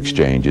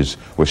exchanges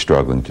were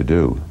struggling to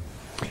do.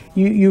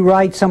 You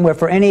write somewhere,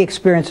 for any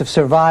experience of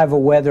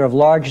survival, whether of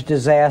large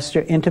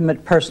disaster,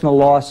 intimate personal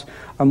loss,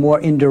 or more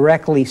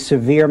indirectly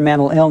severe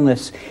mental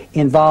illness,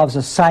 involves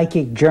a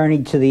psychic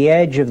journey to the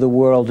edge of the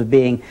world of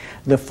being.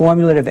 The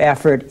formulative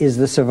effort is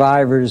the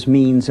survivor's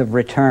means of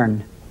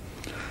return.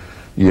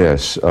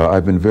 Yes,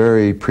 I've been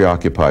very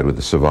preoccupied with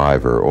the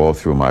survivor all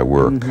through my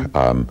work.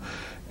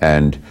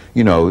 And,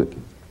 you know,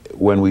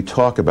 when we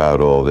talk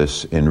about all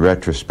this, in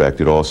retrospect,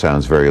 it all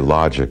sounds very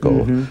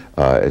logical,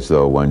 as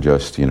though one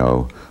just, you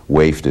know,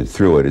 wafted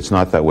through it. It's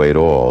not that way at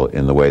all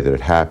in the way that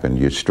it happened.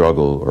 You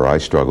struggle, or I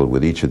struggled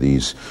with each of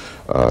these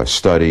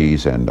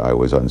studies, and I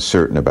was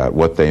uncertain about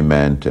what they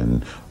meant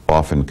and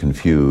often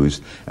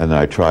confused, and then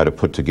I try to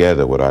put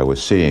together what I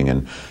was seeing,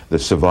 and the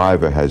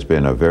survivor has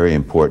been a very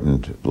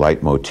important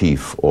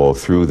leitmotif all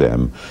through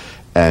them.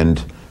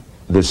 And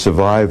the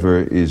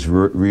survivor is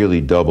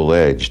really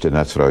double-edged, and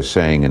that's what I was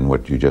saying in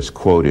what you just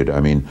quoted. I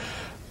mean,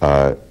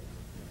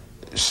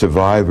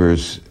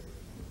 survivors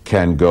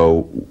can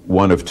go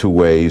one of two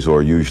ways,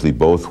 or usually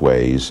both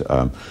ways.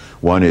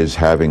 One is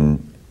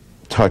having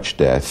touched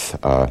death.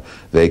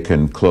 They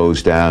can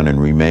close down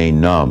and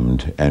remain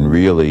numbed and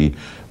really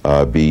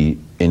be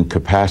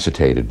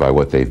incapacitated by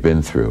what they've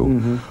been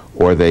through.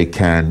 Or they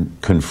can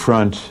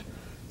confront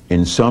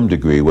in some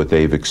degree what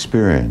they've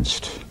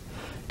experienced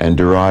and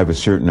derive a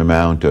certain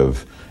amount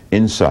of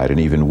insight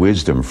and even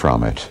wisdom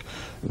from it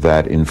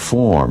that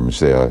informs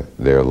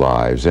their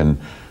lives. And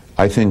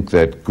I think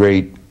that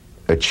great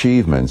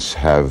achievements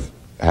have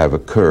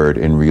occurred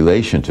in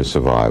relation to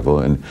survival,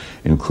 and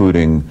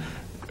including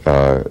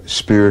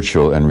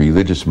spiritual and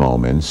religious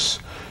moments.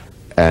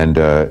 And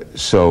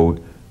so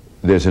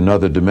there's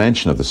another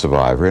dimension of the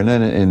survivor. And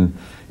then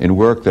in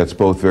work that's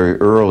both very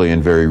early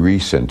and very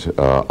recent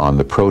on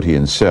the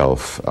protean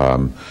self,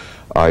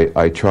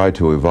 I try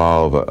to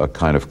evolve a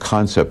kind of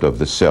concept of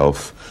the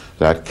self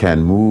that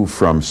can move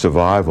from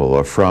survival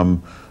or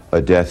from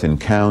a death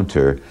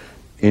encounter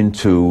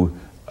into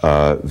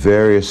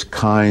various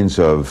kinds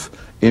of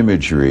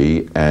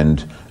imagery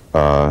and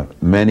absorbing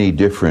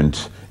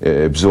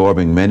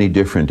many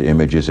different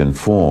images and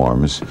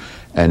forms,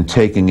 and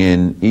taking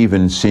in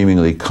even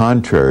seemingly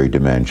contrary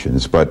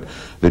dimensions. But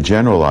the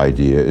general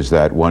idea is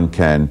that one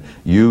can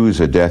use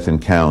a death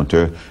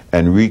encounter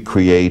and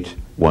recreate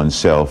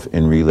oneself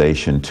in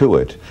relation to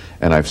it.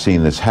 And I've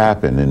seen this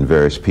happen in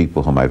various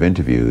people whom I've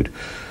interviewed.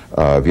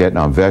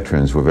 Vietnam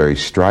veterans were very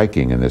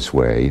striking in this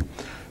way,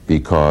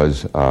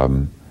 because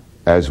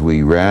as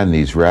we ran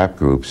these rap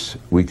groups,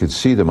 we could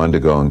see them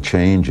undergoing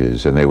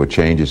changes, and they were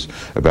changes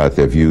about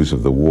their views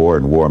of the war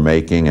and war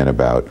making, and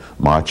about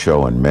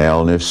macho and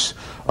maleness,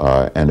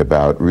 and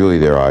about really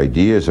their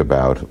ideas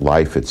about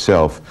life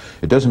itself.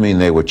 It doesn't mean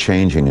they were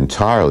changing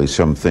entirely.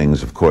 Some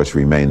things, of course,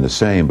 remain the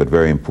same, but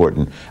very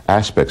important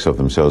aspects of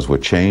themselves were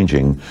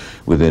changing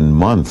within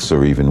months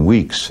or even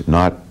weeks,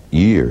 not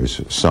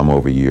years, some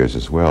over years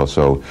as well.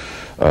 So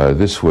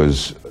this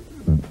was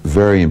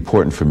very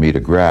important for me to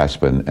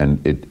grasp, and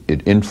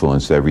it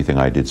influenced everything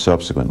I did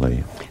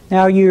subsequently.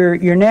 Now,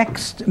 your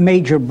next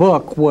major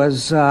book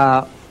was,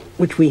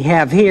 which we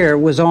have here,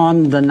 was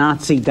on the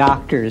Nazi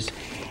doctors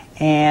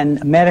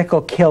and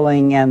medical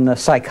killing and the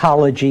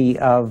psychology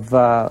of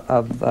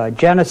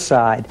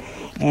genocide.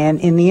 And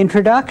in the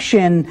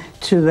introduction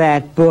to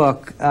that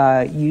book,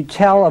 you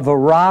tell of a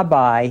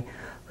rabbi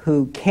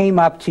who came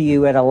up to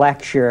you at a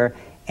lecture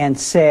and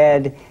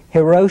said,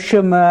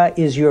 "Hiroshima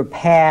is your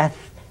path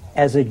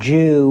as a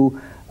Jew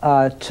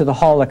to the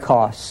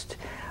Holocaust."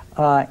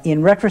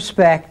 In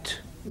retrospect,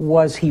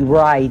 was he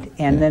right?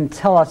 And then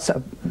tell us,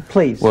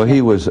 please. Well,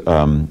 he was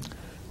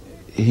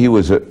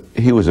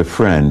a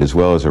friend as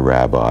well as a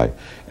rabbi,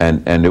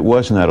 and it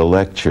wasn't at a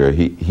lecture.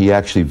 He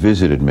actually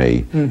visited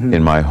me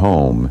in my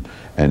home,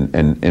 and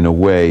in a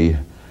way,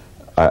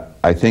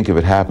 I think if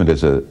it happened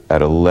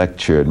at a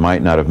lecture, it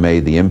might not have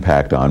made the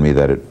impact on me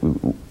that it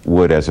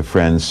would as a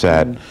friend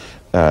sat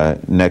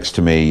next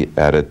to me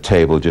at a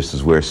table just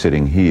as we're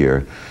sitting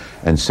here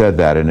and said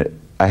that. And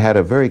I had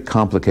a very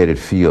complicated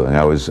feeling.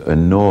 I was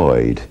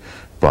annoyed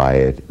by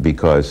it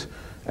because,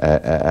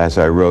 as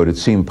I wrote, it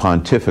seemed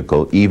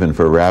pontifical, even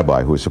for a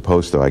rabbi who was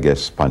supposed to, I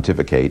guess,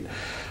 pontificate.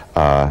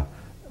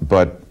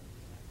 But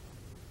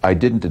I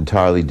didn't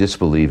entirely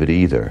disbelieve it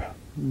either.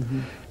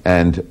 Mm-hmm.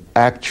 And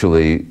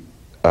actually,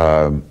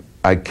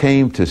 I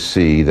came to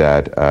see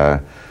that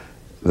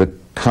the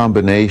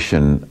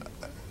combination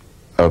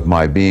of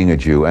my being a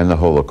Jew and the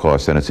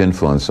Holocaust and its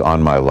influence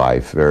on my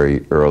life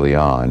very early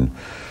on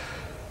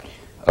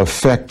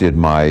affected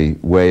my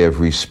way of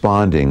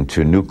responding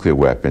to nuclear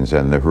weapons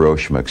and the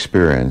Hiroshima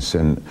experience.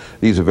 And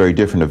these are very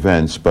different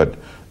events, but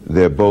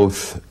they're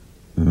both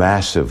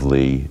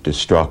massively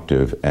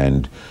destructive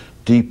and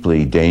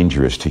deeply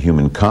dangerous to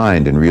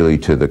humankind and really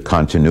to the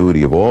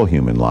continuity of all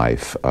human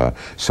life.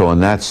 So in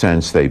that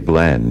sense, they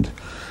blend.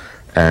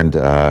 And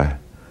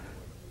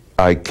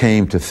I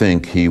came to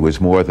think he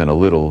was more than a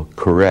little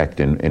correct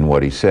in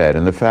what he said.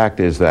 And the fact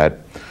is that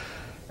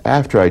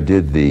after I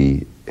did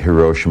the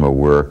Hiroshima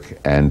work,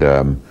 and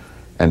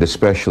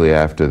especially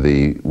after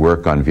the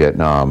work on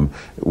Vietnam,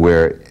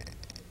 where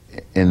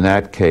in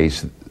that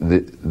case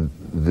the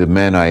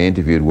men I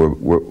interviewed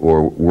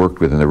or worked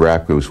with in the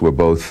rap groups were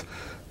both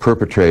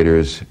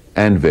perpetrators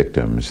and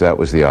victims. That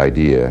was the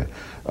idea.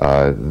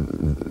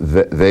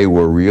 They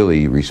were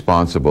really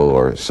responsible,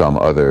 or some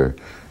other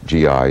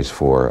GIs,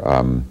 for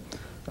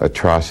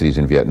atrocities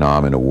in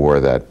Vietnam in a war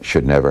that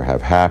should never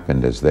have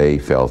happened, as they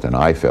felt and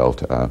I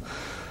felt.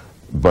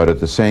 But at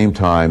the same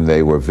time,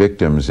 they were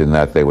victims in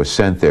that they were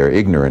sent there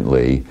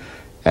ignorantly,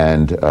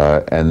 and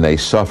they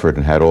suffered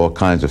and had all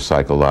kinds of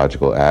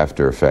psychological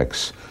after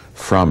effects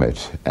from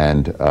it.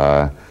 And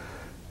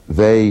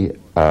they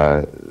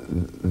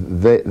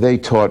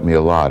taught me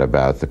a lot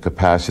about the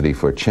capacity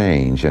for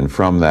change, and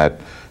from that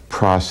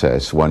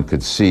process one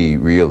could see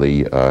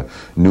really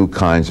new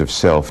kinds of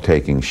self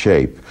taking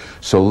shape.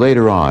 So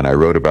later on I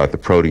wrote about the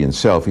protean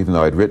self, even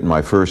though I'd written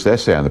my first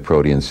essay on the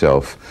protean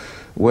self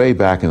way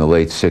back in the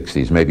late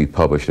 60s, maybe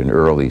published in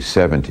early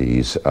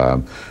 70s,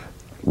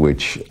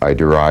 which I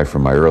derived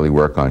from my early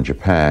work on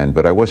Japan,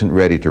 but I wasn't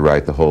ready to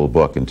write the whole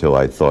book until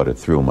I'd thought it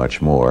through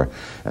much more,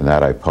 and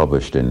that I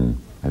published in,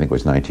 I think it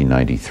was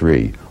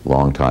 1993, a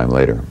long time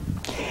later.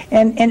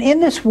 And in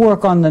this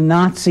work on the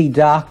Nazi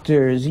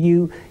doctors,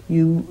 you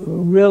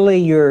really,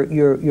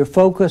 your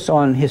focus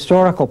on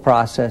historical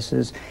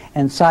processes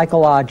and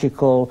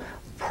psychological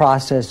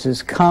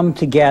processes come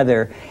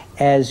together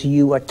as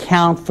you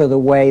account for the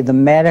way the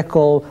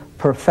medical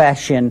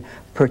profession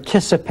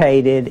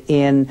participated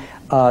in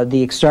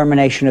the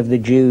extermination of the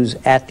Jews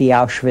at the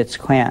Auschwitz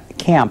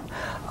camp.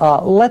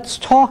 Let's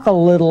talk a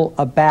little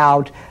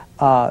about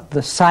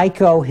the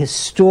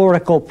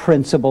psycho-historical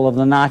principle of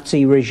the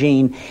Nazi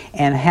regime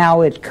and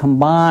how it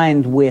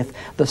combined with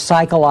the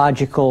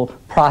psychological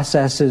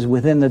processes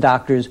within the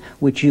doctors,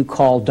 which you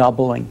call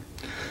doubling.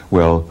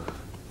 Well,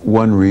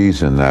 one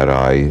reason that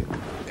I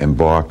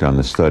embarked on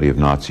the study of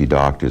Nazi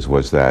doctors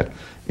was that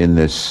in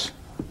this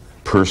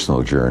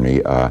personal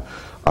journey,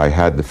 I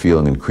had the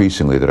feeling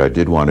increasingly that I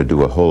did want to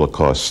do a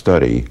Holocaust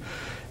study,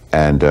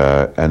 and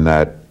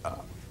that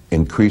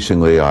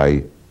increasingly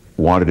I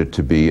wanted it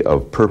to be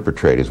of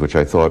perpetrators, which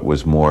I thought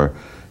was more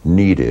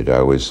needed.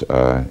 I was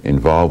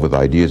involved with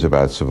ideas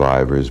about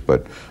survivors,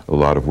 but a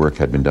lot of work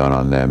had been done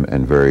on them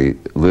and very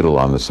little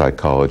on the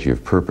psychology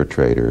of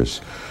perpetrators.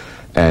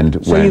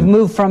 And so you've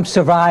moved from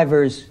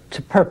survivors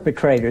to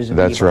perpetrators.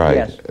 That's right.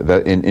 Yes.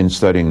 That in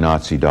studying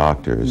Nazi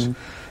doctors.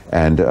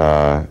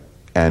 Mm-hmm.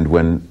 And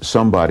when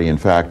somebody, in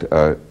fact,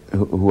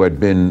 who had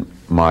been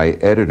my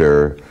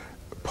editor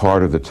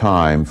part of the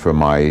time for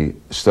my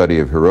study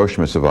of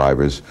Hiroshima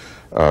survivors,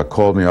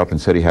 called me up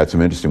and said he had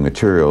some interesting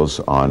materials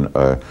on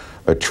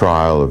a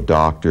trial of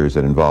doctors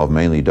that involved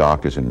mainly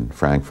doctors in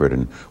Frankfurt,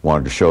 and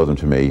wanted to show them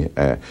to me.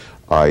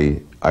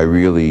 I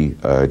really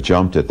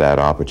jumped at that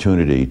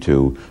opportunity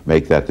to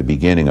make that the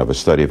beginning of a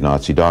study of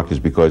Nazi doctors,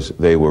 because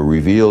they were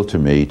revealed to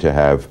me to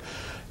have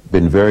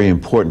been very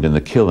important in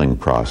the killing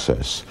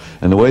process.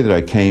 And the way that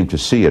I came to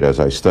see it as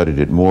I studied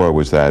it more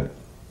was that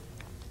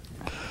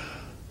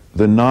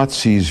the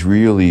Nazis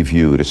really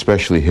viewed,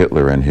 especially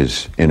Hitler and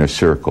his inner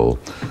circle,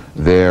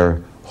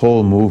 their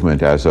whole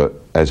movement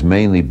as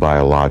mainly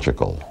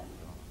biological.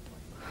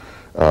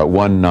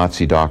 One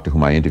Nazi doctor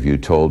whom I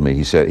interviewed told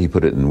me, he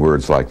put it in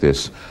words like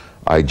this: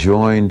 I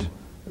joined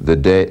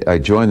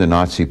the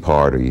Nazi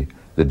Party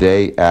the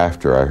day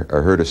after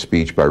I heard a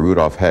speech by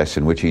Rudolf Hess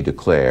in which he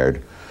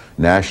declared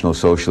National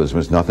Socialism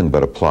is nothing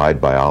but applied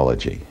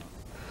biology.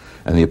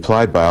 And the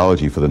applied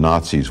biology for the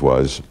Nazis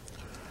was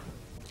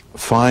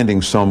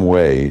finding some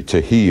way to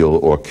heal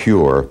or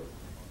cure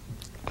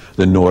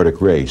the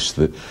Nordic race.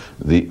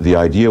 The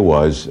idea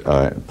was,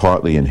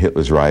 partly in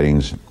Hitler's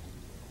writings,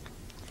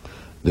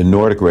 the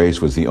Nordic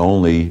race was the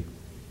only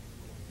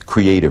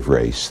creative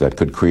race that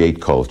could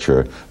create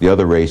culture. The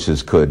other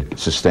races could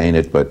sustain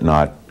it but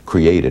not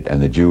created, and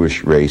the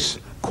Jewish race,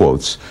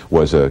 quotes,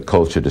 was a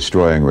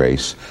culture-destroying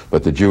race,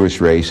 but the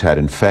Jewish race had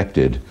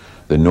infected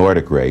the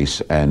Nordic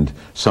race, and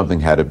something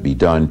had to be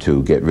done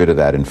to get rid of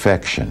that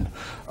infection.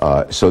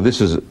 So this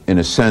is, in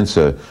a sense,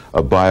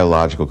 a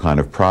biological kind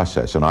of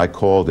process, and I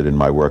called it in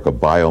my work a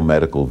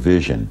biomedical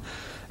vision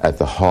at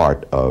the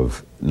heart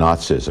of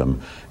Nazism,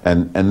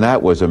 and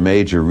that was a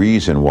major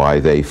reason why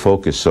they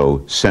focused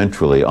so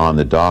centrally on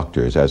the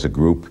doctors as a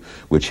group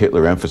which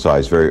Hitler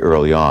emphasized very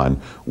early on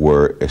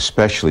were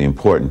especially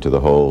important to the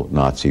whole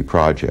Nazi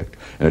project.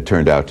 And it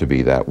turned out to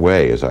be that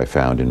way, as I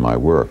found in my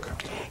work.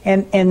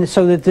 And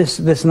so that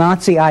this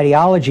Nazi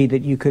ideology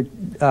that you could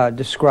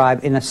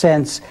describe, in a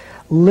sense,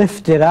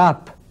 lifted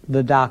up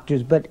the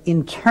doctors, but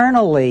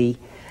internally,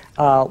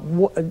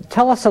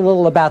 tell us a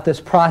little about this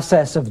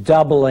process of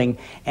doubling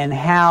and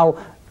how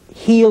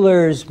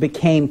healers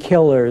became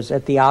killers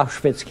at the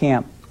Auschwitz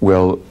camp.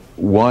 Well,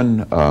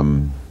 one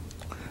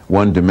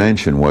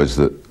dimension was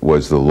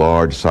the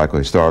large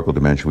psychohistorical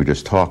dimension we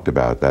just talked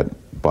about, that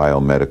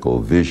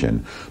biomedical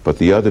vision. But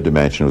the other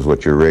dimension was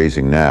what you're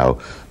raising now,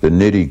 the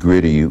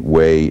nitty-gritty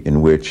way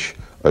in which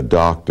a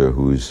doctor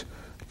who's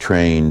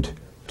trained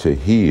to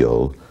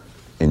heal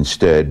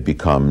instead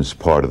becomes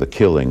part of the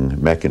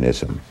killing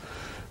mechanism.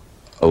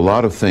 A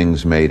lot of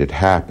things made it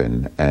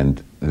happen,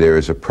 and there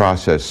is a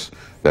process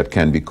that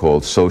can be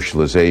called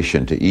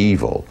socialization to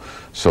evil.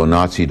 So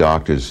Nazi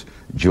doctors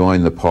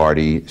joined the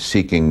party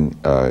seeking,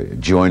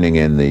 joining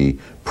in the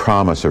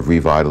promise of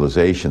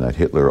revitalization that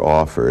Hitler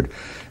offered,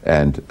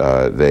 and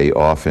they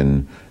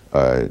often,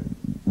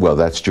 well,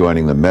 that's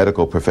joining the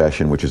medical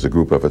profession, which is a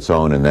group of its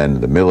own, and then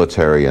the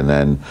military, and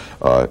then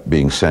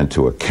being sent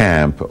to a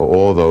camp.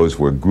 All those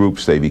were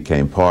groups they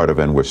became part of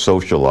and were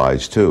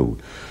socialized to.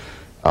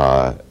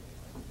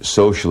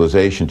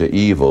 Socialization to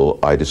evil,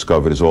 I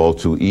discovered, is all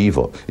too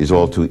evil, is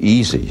all too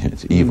easy.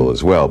 It's evil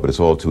as well, but it's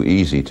all too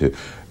easy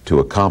to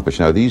accomplish.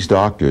 Now, these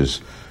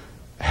doctors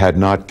had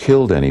not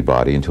killed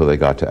anybody until they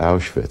got to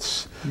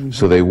Auschwitz.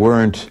 So they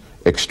weren't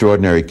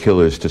extraordinary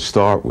killers to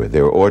start with.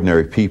 They were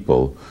ordinary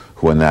people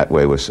who in that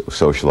way was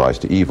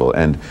socialized to evil.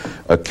 And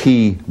a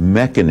key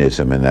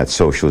mechanism in that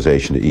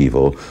socialization to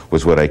evil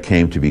was what I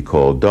came to be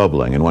called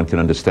doubling. And one can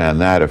understand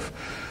that if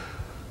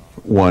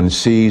one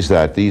sees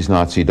that these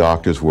Nazi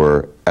doctors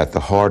were at the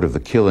heart of the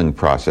killing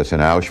process in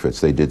Auschwitz.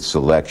 They did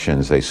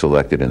selections, they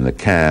selected in the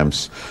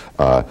camps,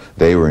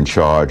 they were in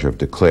charge of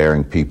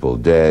declaring people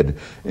dead.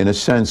 In a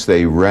sense,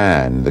 they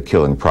ran the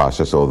killing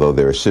process, although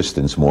their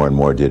assistants more and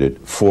more did it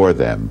for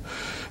them.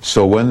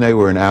 So when they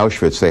were in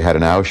Auschwitz, they had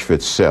an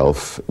Auschwitz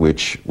self,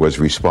 which was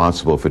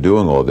responsible for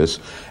doing all this,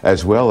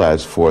 as well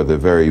as for the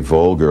very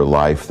vulgar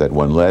life that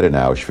one led in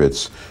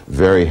Auschwitz,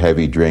 very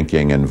heavy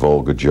drinking and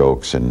vulgar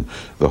jokes and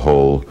the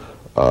whole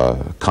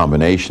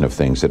combination of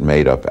things that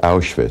made up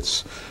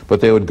Auschwitz. But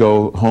they would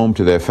go home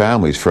to their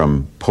families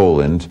from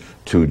Poland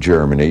to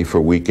Germany for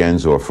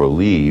weekends or for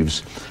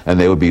leaves, and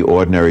they would be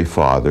ordinary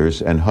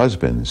fathers and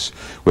husbands,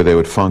 where they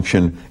would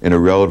function in a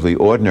relatively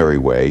ordinary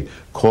way,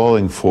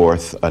 calling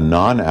forth a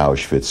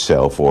non-Auschwitz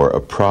self or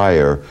a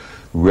prior,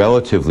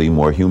 relatively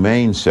more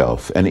humane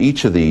self. And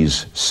each of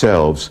these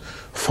selves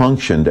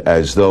functioned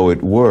as though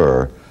it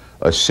were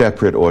a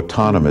separate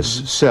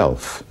autonomous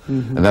self.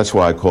 And that's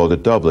why I called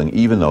it doubling,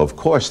 even though, of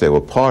course, they were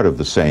part of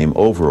the same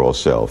overall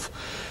self.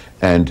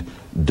 And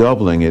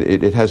doubling,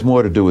 it has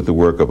more to do with the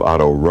work of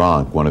Otto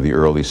Rank, one of the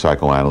early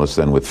psychoanalysts,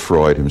 than with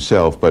Freud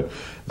himself. But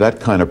that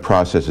kind of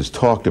process is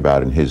talked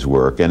about in his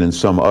work and in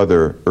some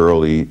other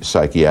early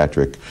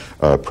psychiatric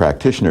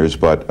practitioners,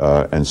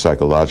 and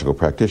psychological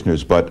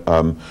practitioners. But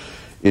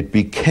it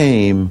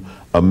became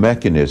a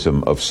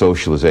mechanism of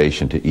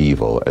socialization to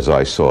evil, as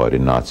I saw it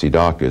in Nazi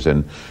doctors.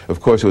 And of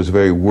course, it was a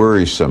very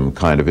worrisome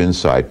kind of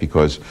insight,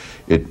 because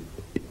it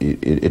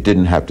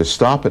didn't have to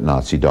stop at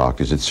Nazi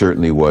doctors. It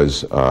certainly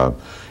was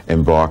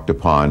embarked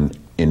upon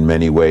in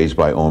many ways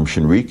by Aum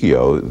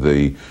Shinrikyo,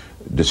 the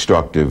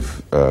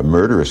destructive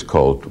murderous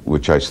cult,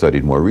 which I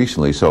studied more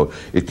recently. So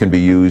it can be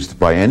used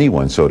by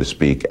anyone, so to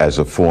speak, as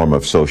a form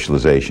of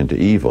socialization to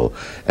evil.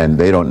 And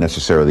they don't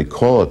necessarily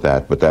call it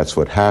that, but that's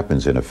what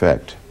happens in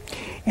effect.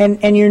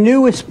 And your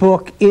newest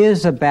book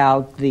is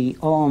about the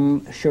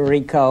Aum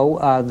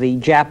Shinrikyo, the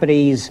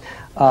Japanese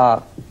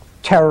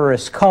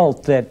terrorist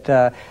cult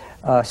that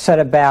set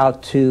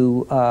about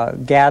to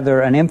gather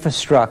an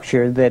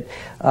infrastructure that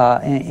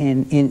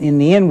in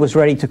the end was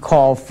ready to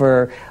call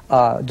for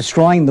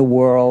destroying the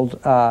world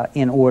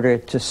in order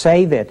to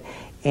save it.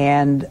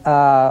 And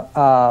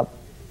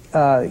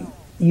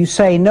you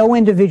say no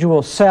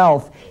individual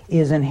self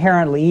is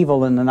inherently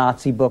evil in the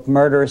Nazi book,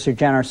 murderous or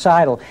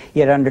genocidal,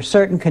 yet under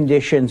certain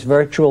conditions,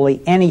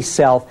 virtually any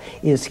self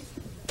is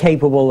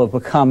capable of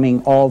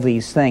becoming all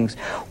these things.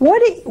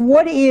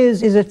 What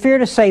is it fair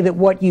to say that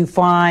what you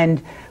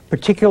find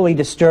particularly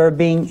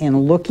disturbing in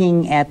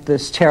looking at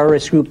this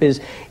terrorist group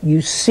is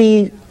you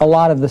see a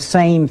lot of the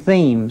same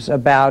themes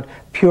about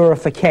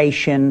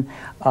purification,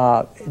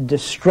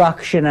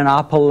 destruction, and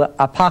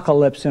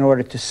apocalypse in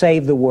order to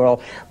save the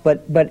world.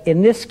 But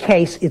in this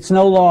case, it's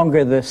no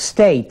longer the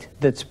state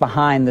that's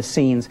behind the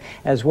scenes,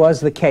 as was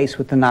the case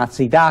with the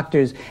Nazi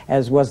doctors,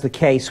 as was the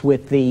case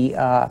with the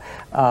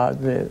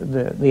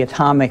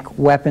atomic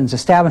weapons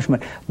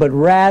establishment, but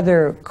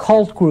rather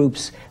cult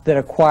groups that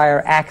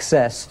acquire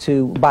access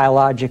to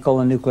biological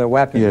and nuclear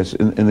weapons. Yes,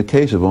 in the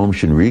case of Aum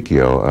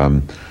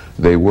Shinrikyo,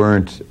 they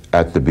weren't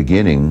at the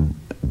beginning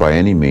by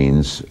any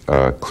means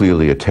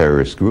clearly a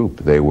terrorist group.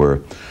 They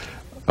were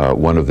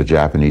one of the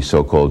Japanese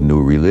so-called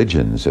new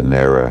religions, and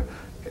there are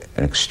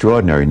an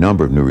extraordinary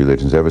number of new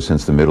religions ever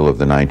since the middle of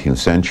the 19th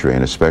century,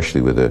 and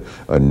especially with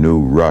a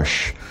new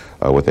rush,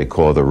 what they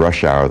call the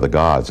rush hour of the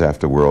gods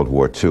after World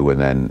War II, and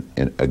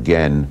then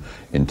again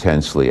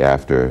intensely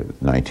after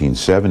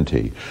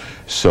 1970.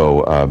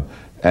 So,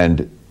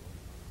 and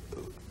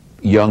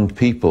young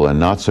people and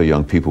not so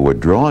young people were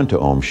drawn to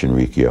Aum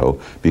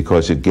Shinrikyo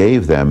because it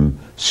gave them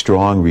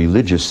strong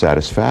religious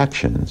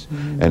satisfactions.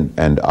 And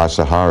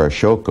Asahara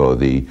Shoko,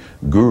 the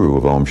guru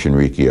of Aum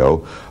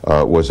Shinrikyo,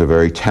 was a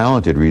very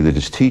talented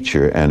religious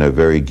teacher and a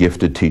very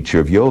gifted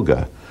teacher of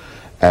yoga,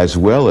 as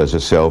well as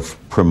a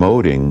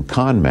self-promoting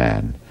con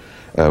man.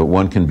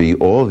 One can be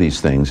all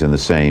these things in the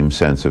same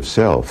sense of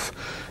self.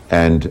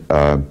 And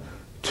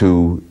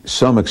to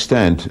some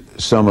extent,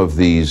 some of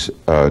these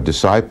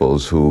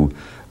disciples who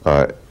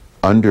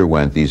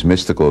underwent these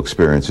mystical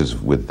experiences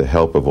with the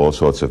help of all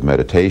sorts of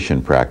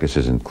meditation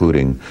practices,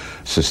 including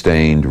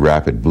sustained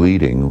rapid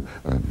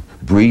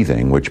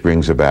breathing, which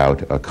brings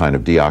about a kind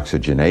of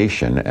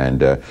deoxygenation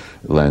and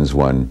lends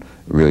one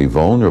really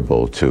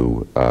vulnerable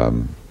to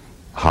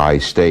high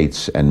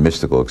states and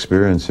mystical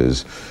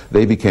experiences.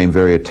 They became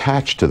very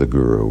attached to the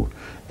guru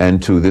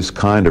and to this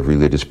kind of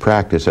religious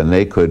practice, and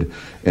they could,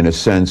 in a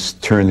sense,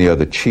 turn the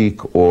other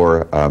cheek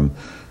or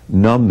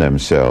numb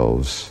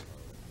themselves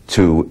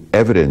to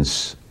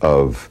evidence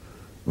of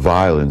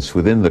violence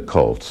within the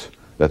cult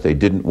that they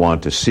didn't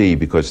want to see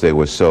because they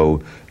were so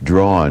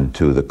drawn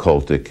to the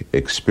cultic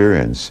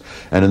experience.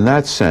 And in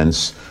that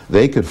sense,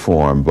 they could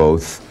form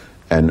both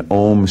an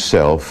Aum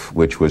self,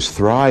 which was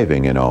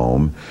thriving in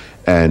Aum,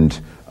 and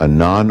a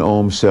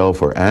non-Aum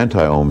self or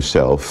anti-Aum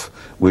self,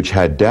 which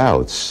had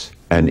doubts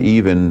and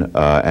even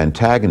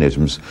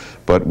antagonisms,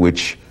 but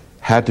which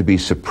had to be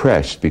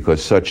suppressed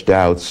because such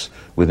doubts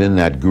within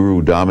that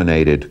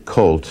guru-dominated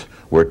cult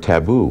were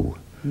taboo.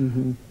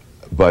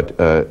 But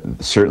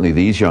certainly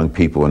these young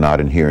people were not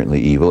inherently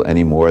evil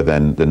any more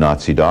than the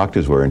Nazi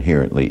doctors were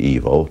inherently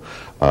evil.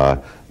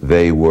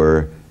 They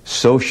were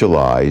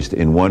socialized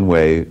in one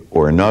way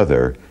or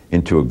another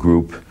into a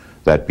group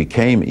that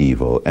became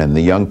evil, and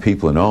the young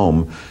people in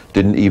Aum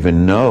didn't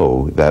even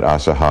know that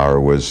Asahara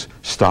was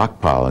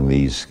stockpiling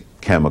these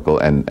chemical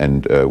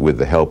and with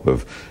the help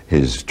of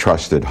his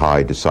trusted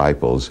high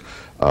disciples,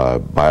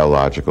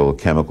 biological,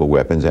 chemical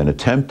weapons, and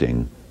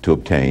attempting to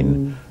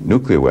obtain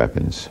nuclear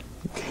weapons.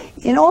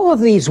 In all of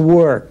these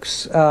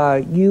works,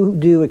 you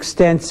do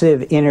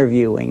extensive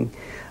interviewing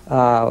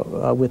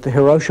with the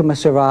Hiroshima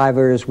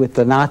survivors, with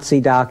the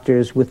Nazi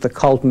doctors, with the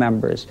cult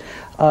members.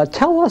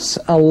 Tell us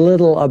a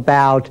little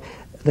about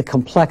the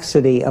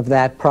complexity of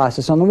that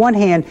process. On the one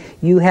hand,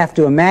 you have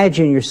to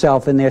imagine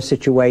yourself in their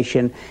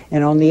situation,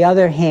 and on the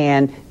other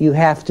hand, you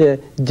have to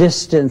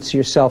distance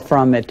yourself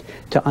from it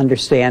to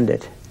understand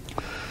it.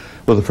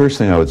 Well, the first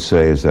thing I would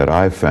say is that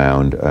I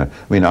found,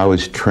 I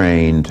was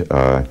trained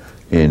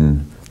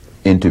in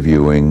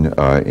interviewing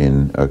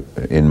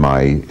in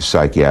my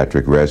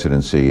psychiatric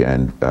residency,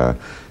 and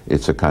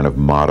it's a kind of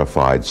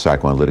modified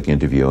psychoanalytic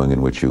interviewing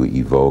in which you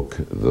evoke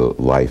the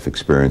life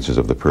experiences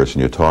of the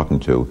person you're talking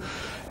to.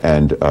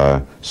 And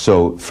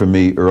so for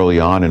me, early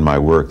on in my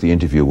work, the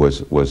interview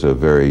was a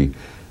very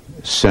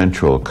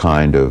central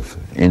kind of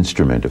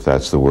instrument, if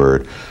that's the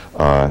word.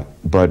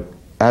 But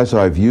as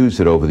I've used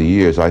it over the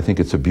years, I think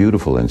it's a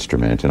beautiful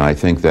instrument, and I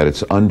think that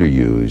it's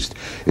underused.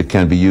 It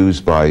can be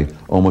used by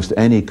almost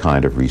any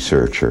kind of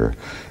researcher,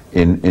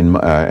 and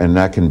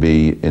that can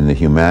be in the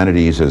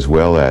humanities as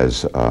well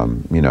as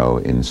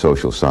in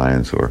social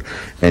science or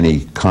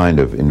any kind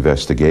of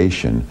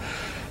investigation.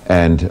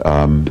 And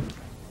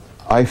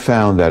I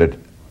found that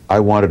I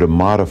wanted to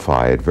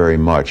modify it very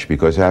much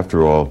because,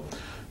 after all,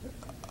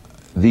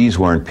 these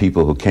weren't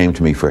people who came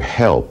to me for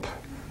help.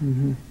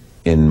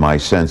 In my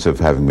sense of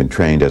having been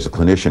trained as a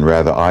clinician.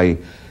 Rather, I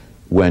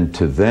went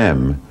to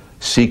them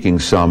seeking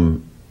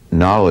some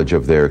knowledge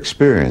of their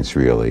experience,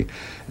 really.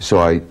 So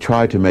I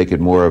tried to make it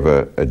more of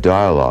a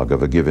dialogue,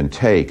 of a give and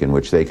take, in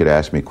which they could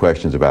ask me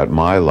questions about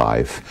my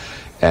life.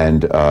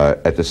 And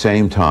at the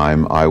same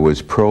time, I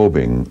was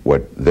probing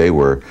what they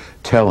were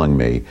telling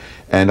me.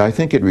 And I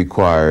think it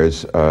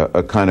requires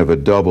a kind of a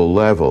double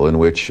level in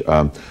which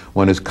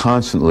one is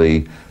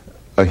constantly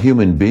a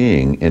human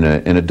being in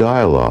a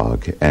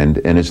dialogue, and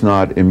is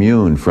not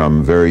immune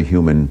from very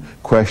human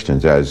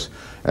questions, as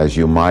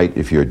you might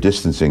if you're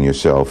distancing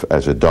yourself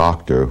as a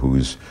doctor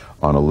who's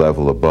on a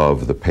level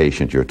above the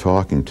patient you're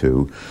talking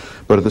to.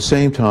 But at the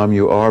same time,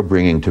 you are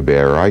bringing to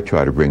bear, or I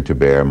try to bring to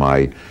bear,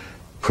 my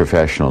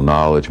professional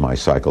knowledge, my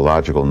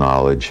psychological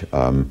knowledge,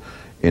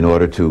 in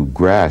order to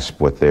grasp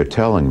what they're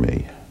telling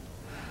me.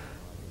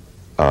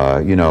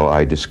 You know,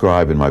 I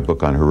describe in my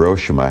book on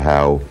Hiroshima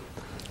how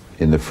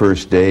in the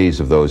first days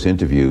of those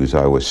interviews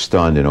I was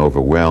stunned and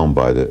overwhelmed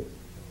by the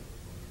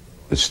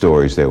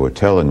stories they were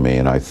telling me,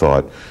 and I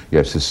thought,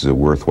 yes, this is a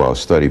worthwhile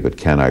study, but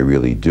can I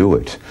really do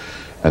it?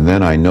 And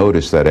then I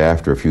noticed that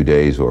after a few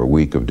days or a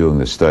week of doing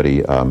the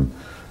study,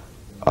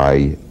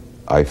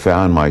 I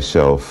found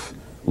myself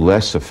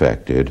less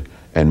affected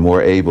and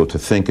more able to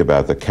think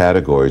about the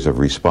categories of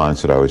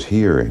response that I was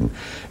hearing.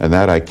 And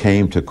that I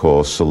came to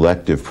call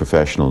selective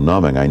professional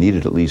numbing. I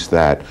needed at least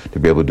that to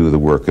be able to do the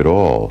work at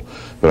all.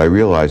 But I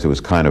realized it was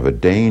kind of a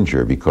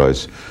danger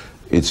because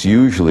it's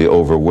usually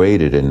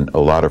overweighted in a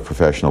lot of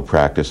professional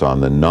practice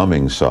on the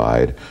numbing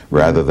side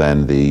rather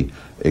than the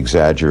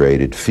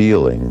exaggerated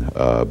feeling.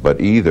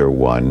 But either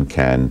one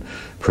can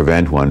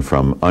prevent one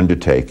from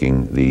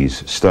undertaking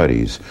these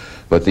studies.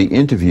 But the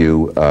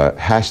interview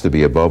has to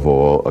be, above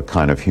all, a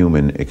kind of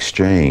human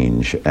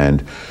exchange.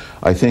 And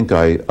I think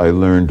I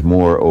learned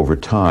more over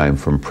time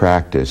from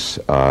practice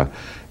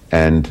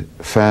and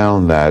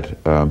found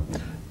that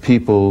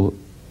people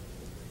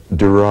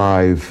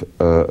derive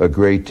a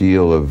great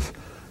deal of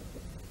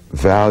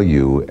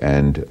value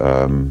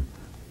and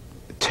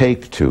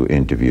take to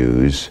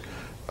interviews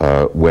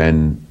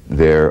when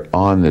they're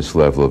on this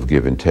level of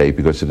give and take,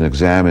 because it's an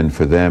examine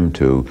for them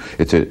to,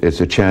 it's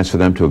a chance for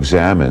them to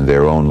examine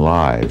their own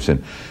lives.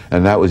 And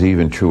that was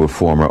even true of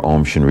former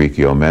Om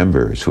Shinrikyo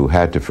members who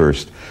had to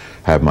first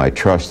have my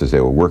trust as they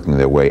were working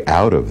their way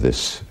out of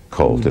this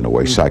cult in a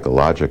way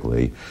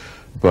psychologically.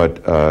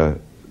 But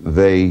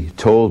they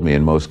told me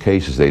in most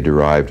cases they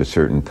derived a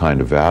certain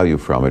kind of value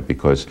from it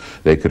because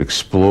they could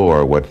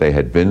explore what they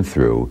had been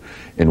through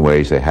in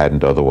ways they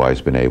hadn't otherwise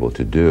been able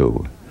to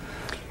do.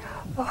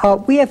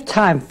 We have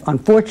time,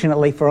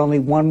 unfortunately, for only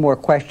one more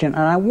question,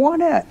 and I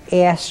want to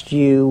ask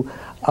you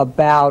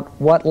about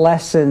what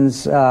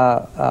lessons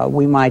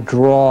we might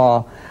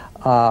draw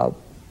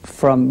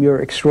from your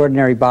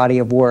extraordinary body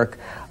of work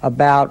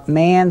about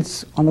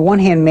man's, on the one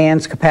hand,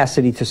 man's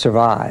capacity to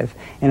survive,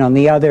 and on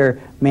the other,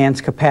 man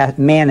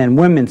and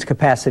women's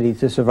capacity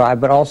to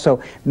survive, but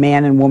also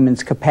man and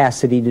woman's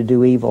capacity to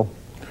do evil.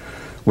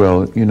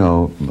 Well, you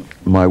know,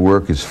 my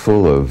work is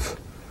full of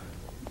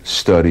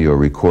study or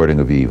recording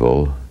of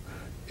evil.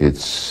 It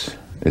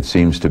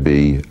seems to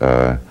be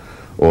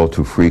all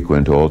too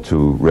frequent, all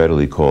too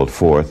readily called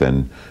forth,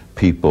 and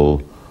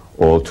people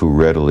all too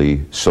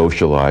readily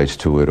socialize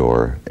to it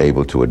or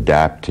able to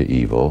adapt to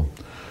evil.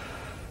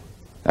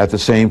 At the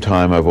same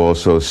time, I've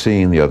also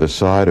seen the other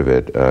side of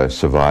it,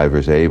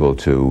 survivors able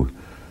to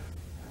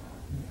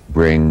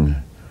bring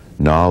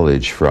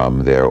knowledge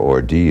from their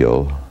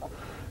ordeal,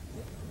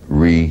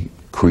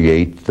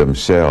 recreate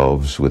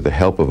themselves with the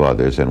help of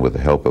others and with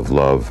the help of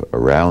love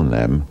around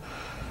them.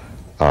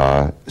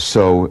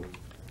 So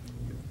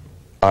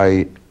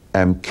I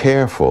am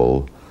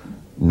careful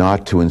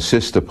not to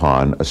insist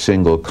upon a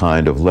single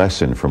kind of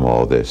lesson from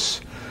all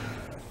this.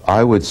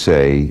 I would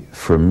say,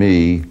 for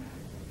me,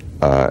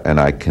 and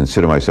I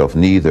consider myself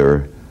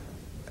neither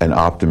an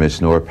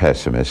optimist nor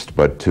pessimist,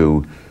 but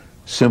to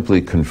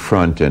simply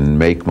confront and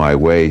make my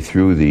way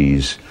through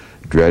these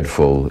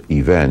dreadful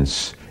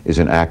events is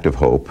an act of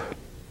hope.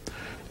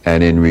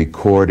 And in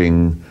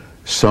recording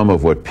some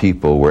of what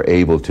people were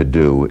able to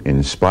do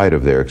in spite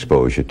of their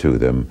exposure to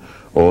them,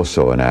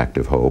 also an act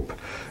of hope.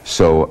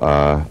 So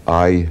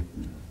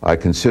I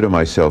consider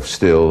myself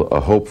still a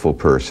hopeful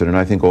person, and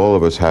I think all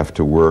of us have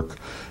to work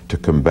to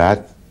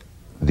combat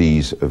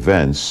these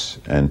events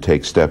and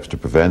take steps to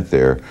prevent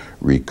their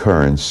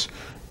recurrence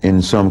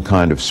in some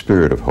kind of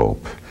spirit of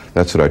hope.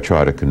 That's what I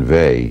try to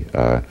convey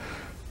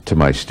to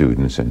my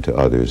students and to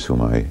others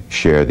whom I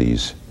share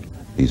these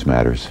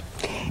matters.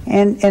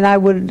 And I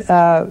would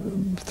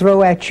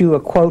throw at you a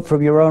quote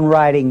from your own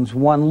writings: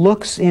 "One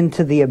looks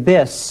into the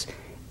abyss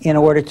in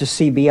order to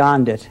see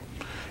beyond it."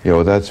 You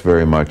know, that's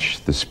very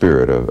much the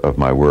spirit of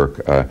my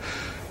work.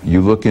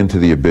 You look into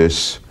the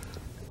abyss,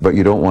 but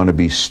you don't want to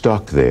be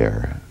stuck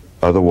there.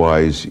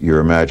 Otherwise, your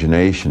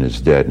imagination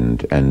is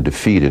deadened and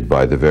defeated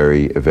by the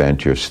very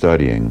event you're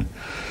studying.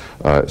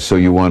 So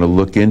you want to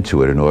look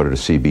into it in order to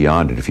see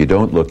beyond it. If you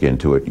don't look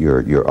into it,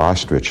 you're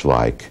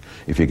ostrich-like.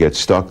 If you get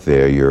stuck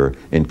there, you're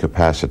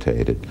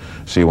incapacitated.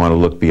 So you want to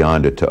look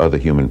beyond it to other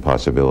human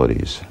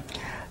possibilities.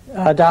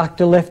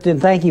 Dr.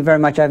 Lifton, thank you very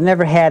much. I've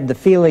never had the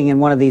feeling in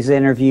one of these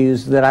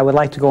interviews that I would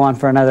like to go on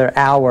for another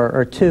hour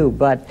or two,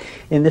 but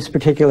in this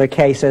particular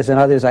case, as in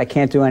others, I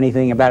can't do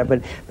anything about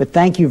it. But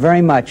thank you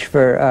very much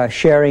for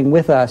sharing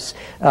with us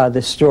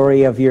the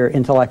story of your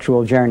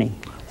intellectual journey.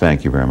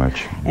 Thank you very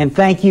much. And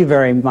thank you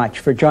very much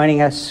for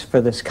joining us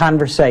for this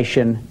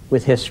conversation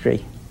with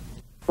history.